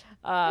it.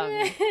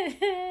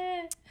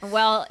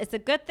 Well, it's a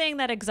good thing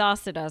that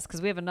exhausted us,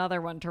 because we have another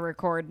one to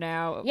record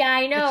now. Yeah,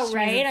 I know, which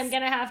right? means- I'm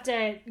going to have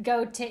to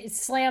go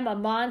slam a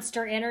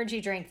Monster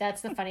energy drink.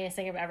 That's the funniest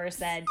thing I've ever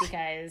said,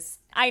 because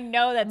I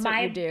know that's what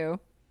My- you do.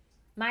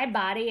 my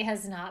body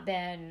has not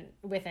been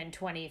within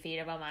 20 feet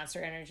of a Monster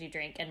energy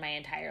drink in my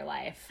entire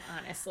life,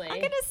 honestly.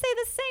 I'm gonna say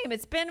the same.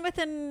 It's been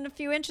within a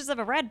few inches of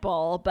a Red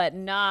Bull, but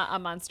not a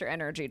Monster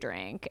Energy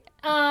drink.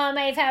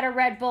 I've had a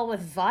Red Bull with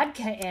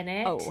vodka in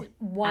it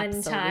one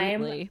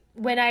absolutely. time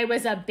when I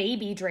was a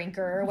baby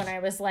drinker, when I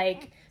was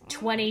like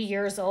 20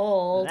 years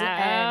old.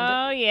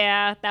 And Oh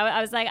yeah,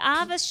 I was like, I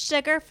have a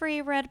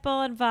sugar-free Red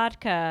Bull and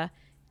vodka.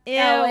 Ew.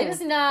 no, it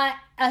was not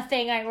a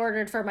thing I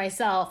ordered for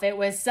myself. It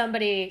was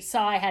somebody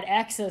saw I had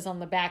X's on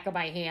the back of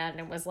my hand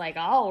and was like,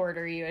 I'll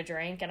order you a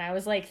drink. And I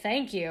was like,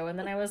 thank you. And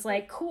then I was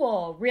like,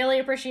 cool, really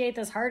appreciate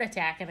this heart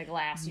attack in a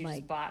glass you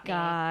just bought me.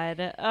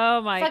 God.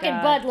 Oh my Fucking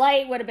God. Bud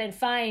Light would have been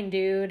fine,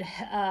 dude.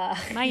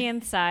 My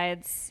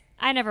insides.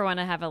 I never want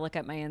to have a look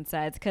at my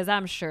insides, because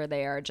I'm sure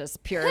they are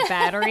just pure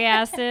battery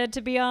acid, to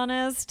be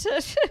honest.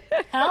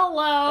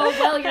 Hello.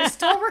 Well, you're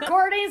still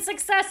recording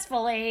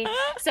successfully,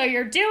 so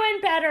you're doing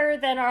better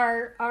than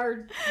our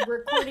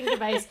recording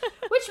device.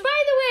 Which,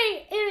 by the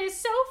way, it is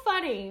so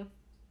funny.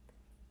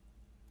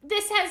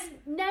 This has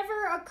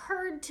never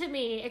occurred to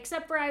me,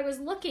 except for I was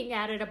looking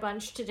at it a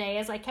bunch today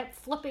as I kept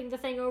flipping the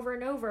thing over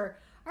and over.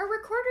 Our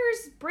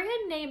recorder's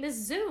brand name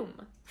is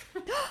Zoom.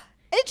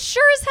 It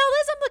sure as hell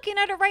is. I'm looking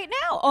at it right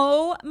now.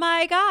 Oh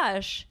my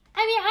gosh.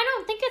 I mean, I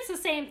don't think it's the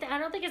same I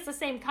don't think it's the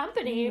same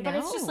company, but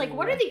it's just like,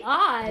 what are No. the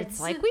odds?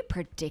 It's like we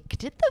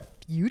predicted the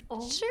future. Oh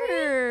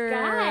my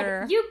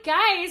God. You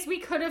guys, we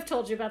could have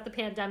told you about the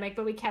pandemic,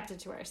 but we kept it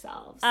to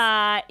ourselves.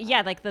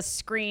 Yeah, like the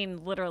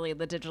screen, literally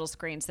the digital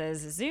screen says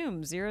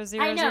Zoom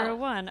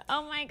 0001.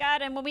 Oh my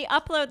God. And when we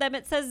upload them,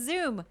 it says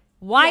Zoom.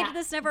 Why Yeah. did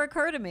this never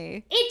occur to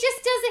me? It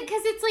just doesn't,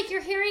 because it's like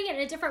you're hearing it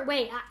in a different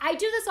way. I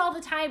do this all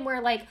the time where,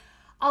 like,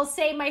 I'll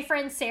say my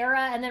friend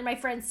Sarah and then my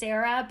friend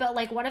Sarah, but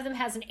like one of them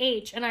has an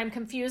H, and I'm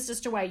confused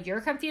as to why you're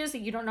confused,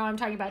 that you don't know I'm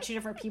talking about two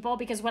different people,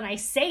 because when I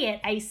say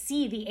it, I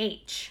see the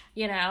H,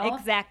 you know?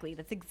 Exactly.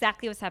 That's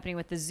exactly what's happening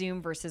with the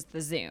Zoom versus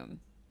the Zoom.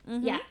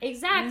 Yeah,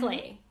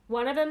 exactly.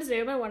 One of them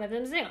Zoom and one of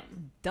them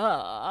Zoom.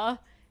 Duh.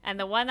 And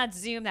the one that's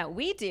Zoom that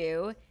we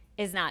do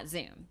is not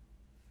Zoom.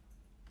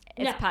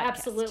 It's No, podcast.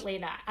 absolutely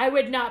not. I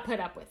would not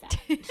put up with that.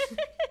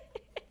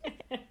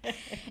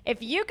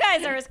 If you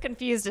guys are as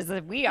confused as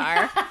we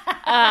are,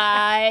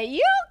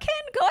 you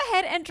can go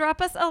ahead and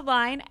drop us a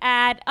line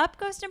at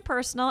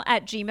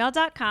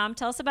upghostandpersonal@gmail.com.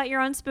 Tell us about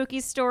your own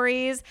spooky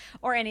stories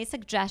or any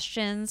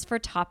suggestions for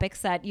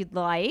topics that you'd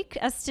like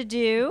us to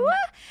do.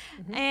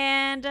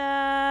 And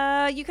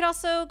you could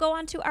also go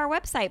onto our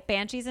website,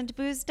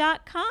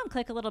 bansheesandbooze.com.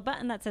 Click a little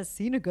button that says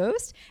Seen a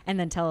Ghost, and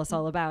then tell us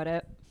all about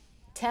it.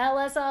 Tell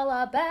us all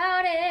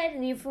about it.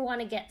 And if you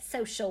want to get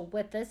social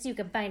with us, you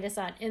can find us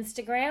on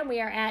Instagram. We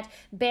are at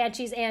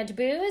Banshees and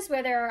Booze,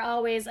 where there are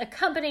always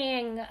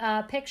accompanying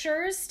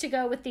pictures to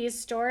go with these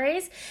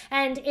stories.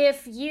 And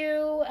if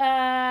you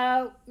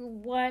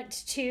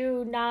want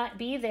to not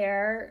be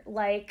there,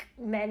 like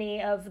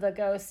many of the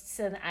ghosts,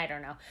 and I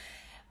don't know,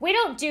 we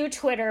don't do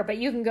Twitter, but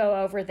you can go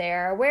over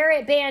there. We're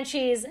at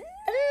Banshees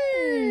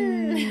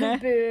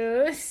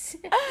Booze.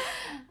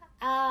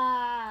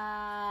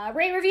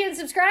 Rate, review, and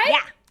subscribe.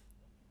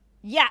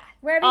 Yeah.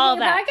 Wherever all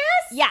you get your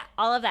podcasts? Yeah,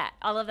 all of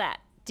that.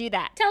 Do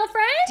that. Tell a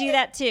friend. Do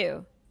that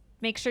too.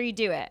 Make sure you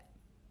do it.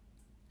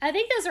 I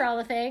think those are all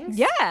the things.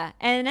 Yeah.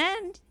 And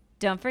then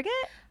don't forget,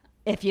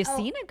 if you've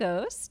seen a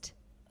ghost.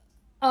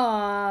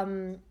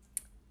 If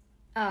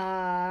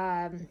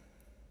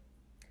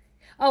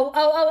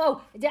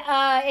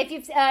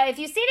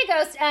you've seen a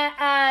ghost,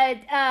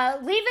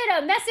 leave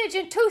it a message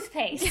in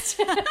toothpaste.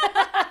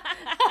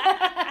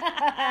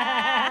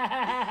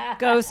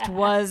 Ghost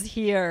was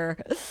here.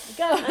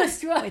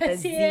 Ghost was With a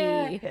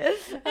here. Z.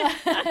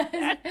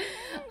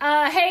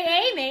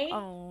 Hey, Amy.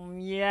 Oh,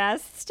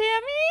 yes,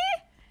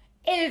 Tammy?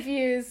 If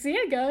you see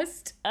a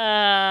ghost,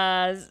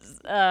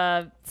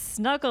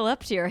 Snuggle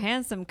up to your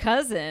handsome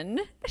cousin.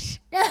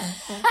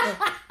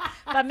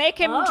 But make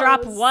him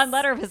drop one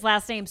letter of his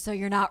last name so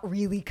you're not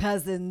really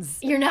cousins.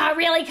 You're not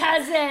really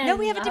cousins. No,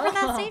 we have a different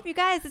last name, you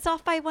guys. It's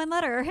off by one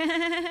letter.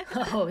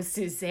 Oh,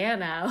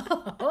 Susanna.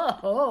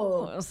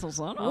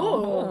 Susanna.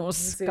 Oh,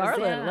 Scarlet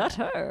Susanna.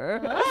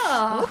 letter.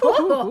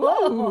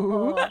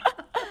 Oh.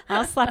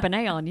 I'll slap an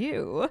A on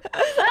you.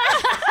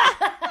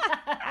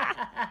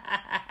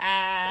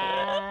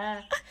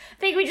 I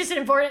think we just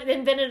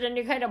invented a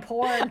new kind of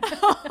porn.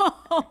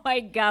 Oh my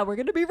God, we're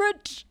going to be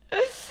rich.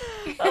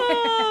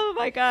 Oh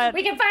my God.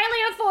 We can finally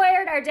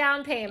afford our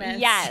down payments.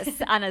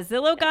 Yes, on a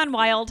Zillow Gone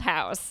Wild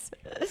house.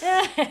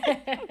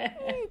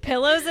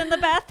 Pillows in the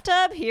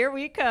bathtub, here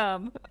we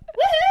come.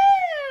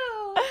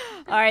 Woohoo!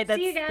 All right,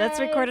 See you let's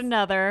record guys.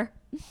 another.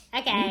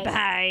 Okay.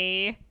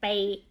 Bye.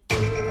 Bye.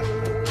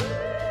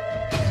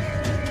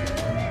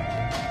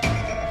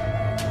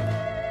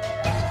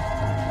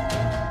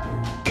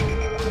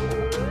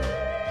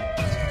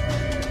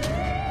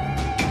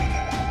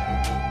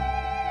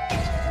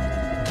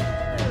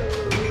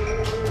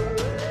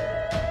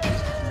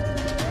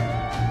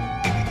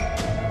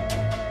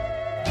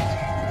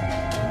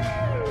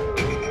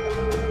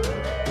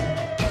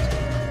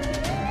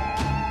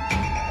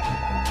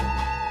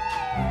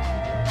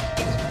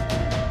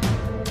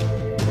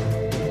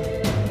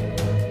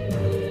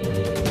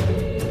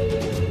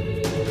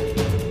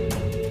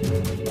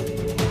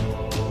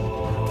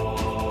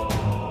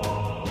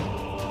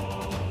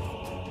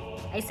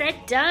 I said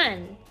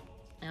done.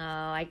 Oh,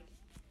 I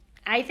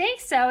think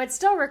so. It's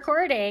still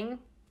recording.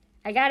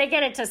 I gotta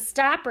get it to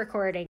stop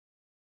recording.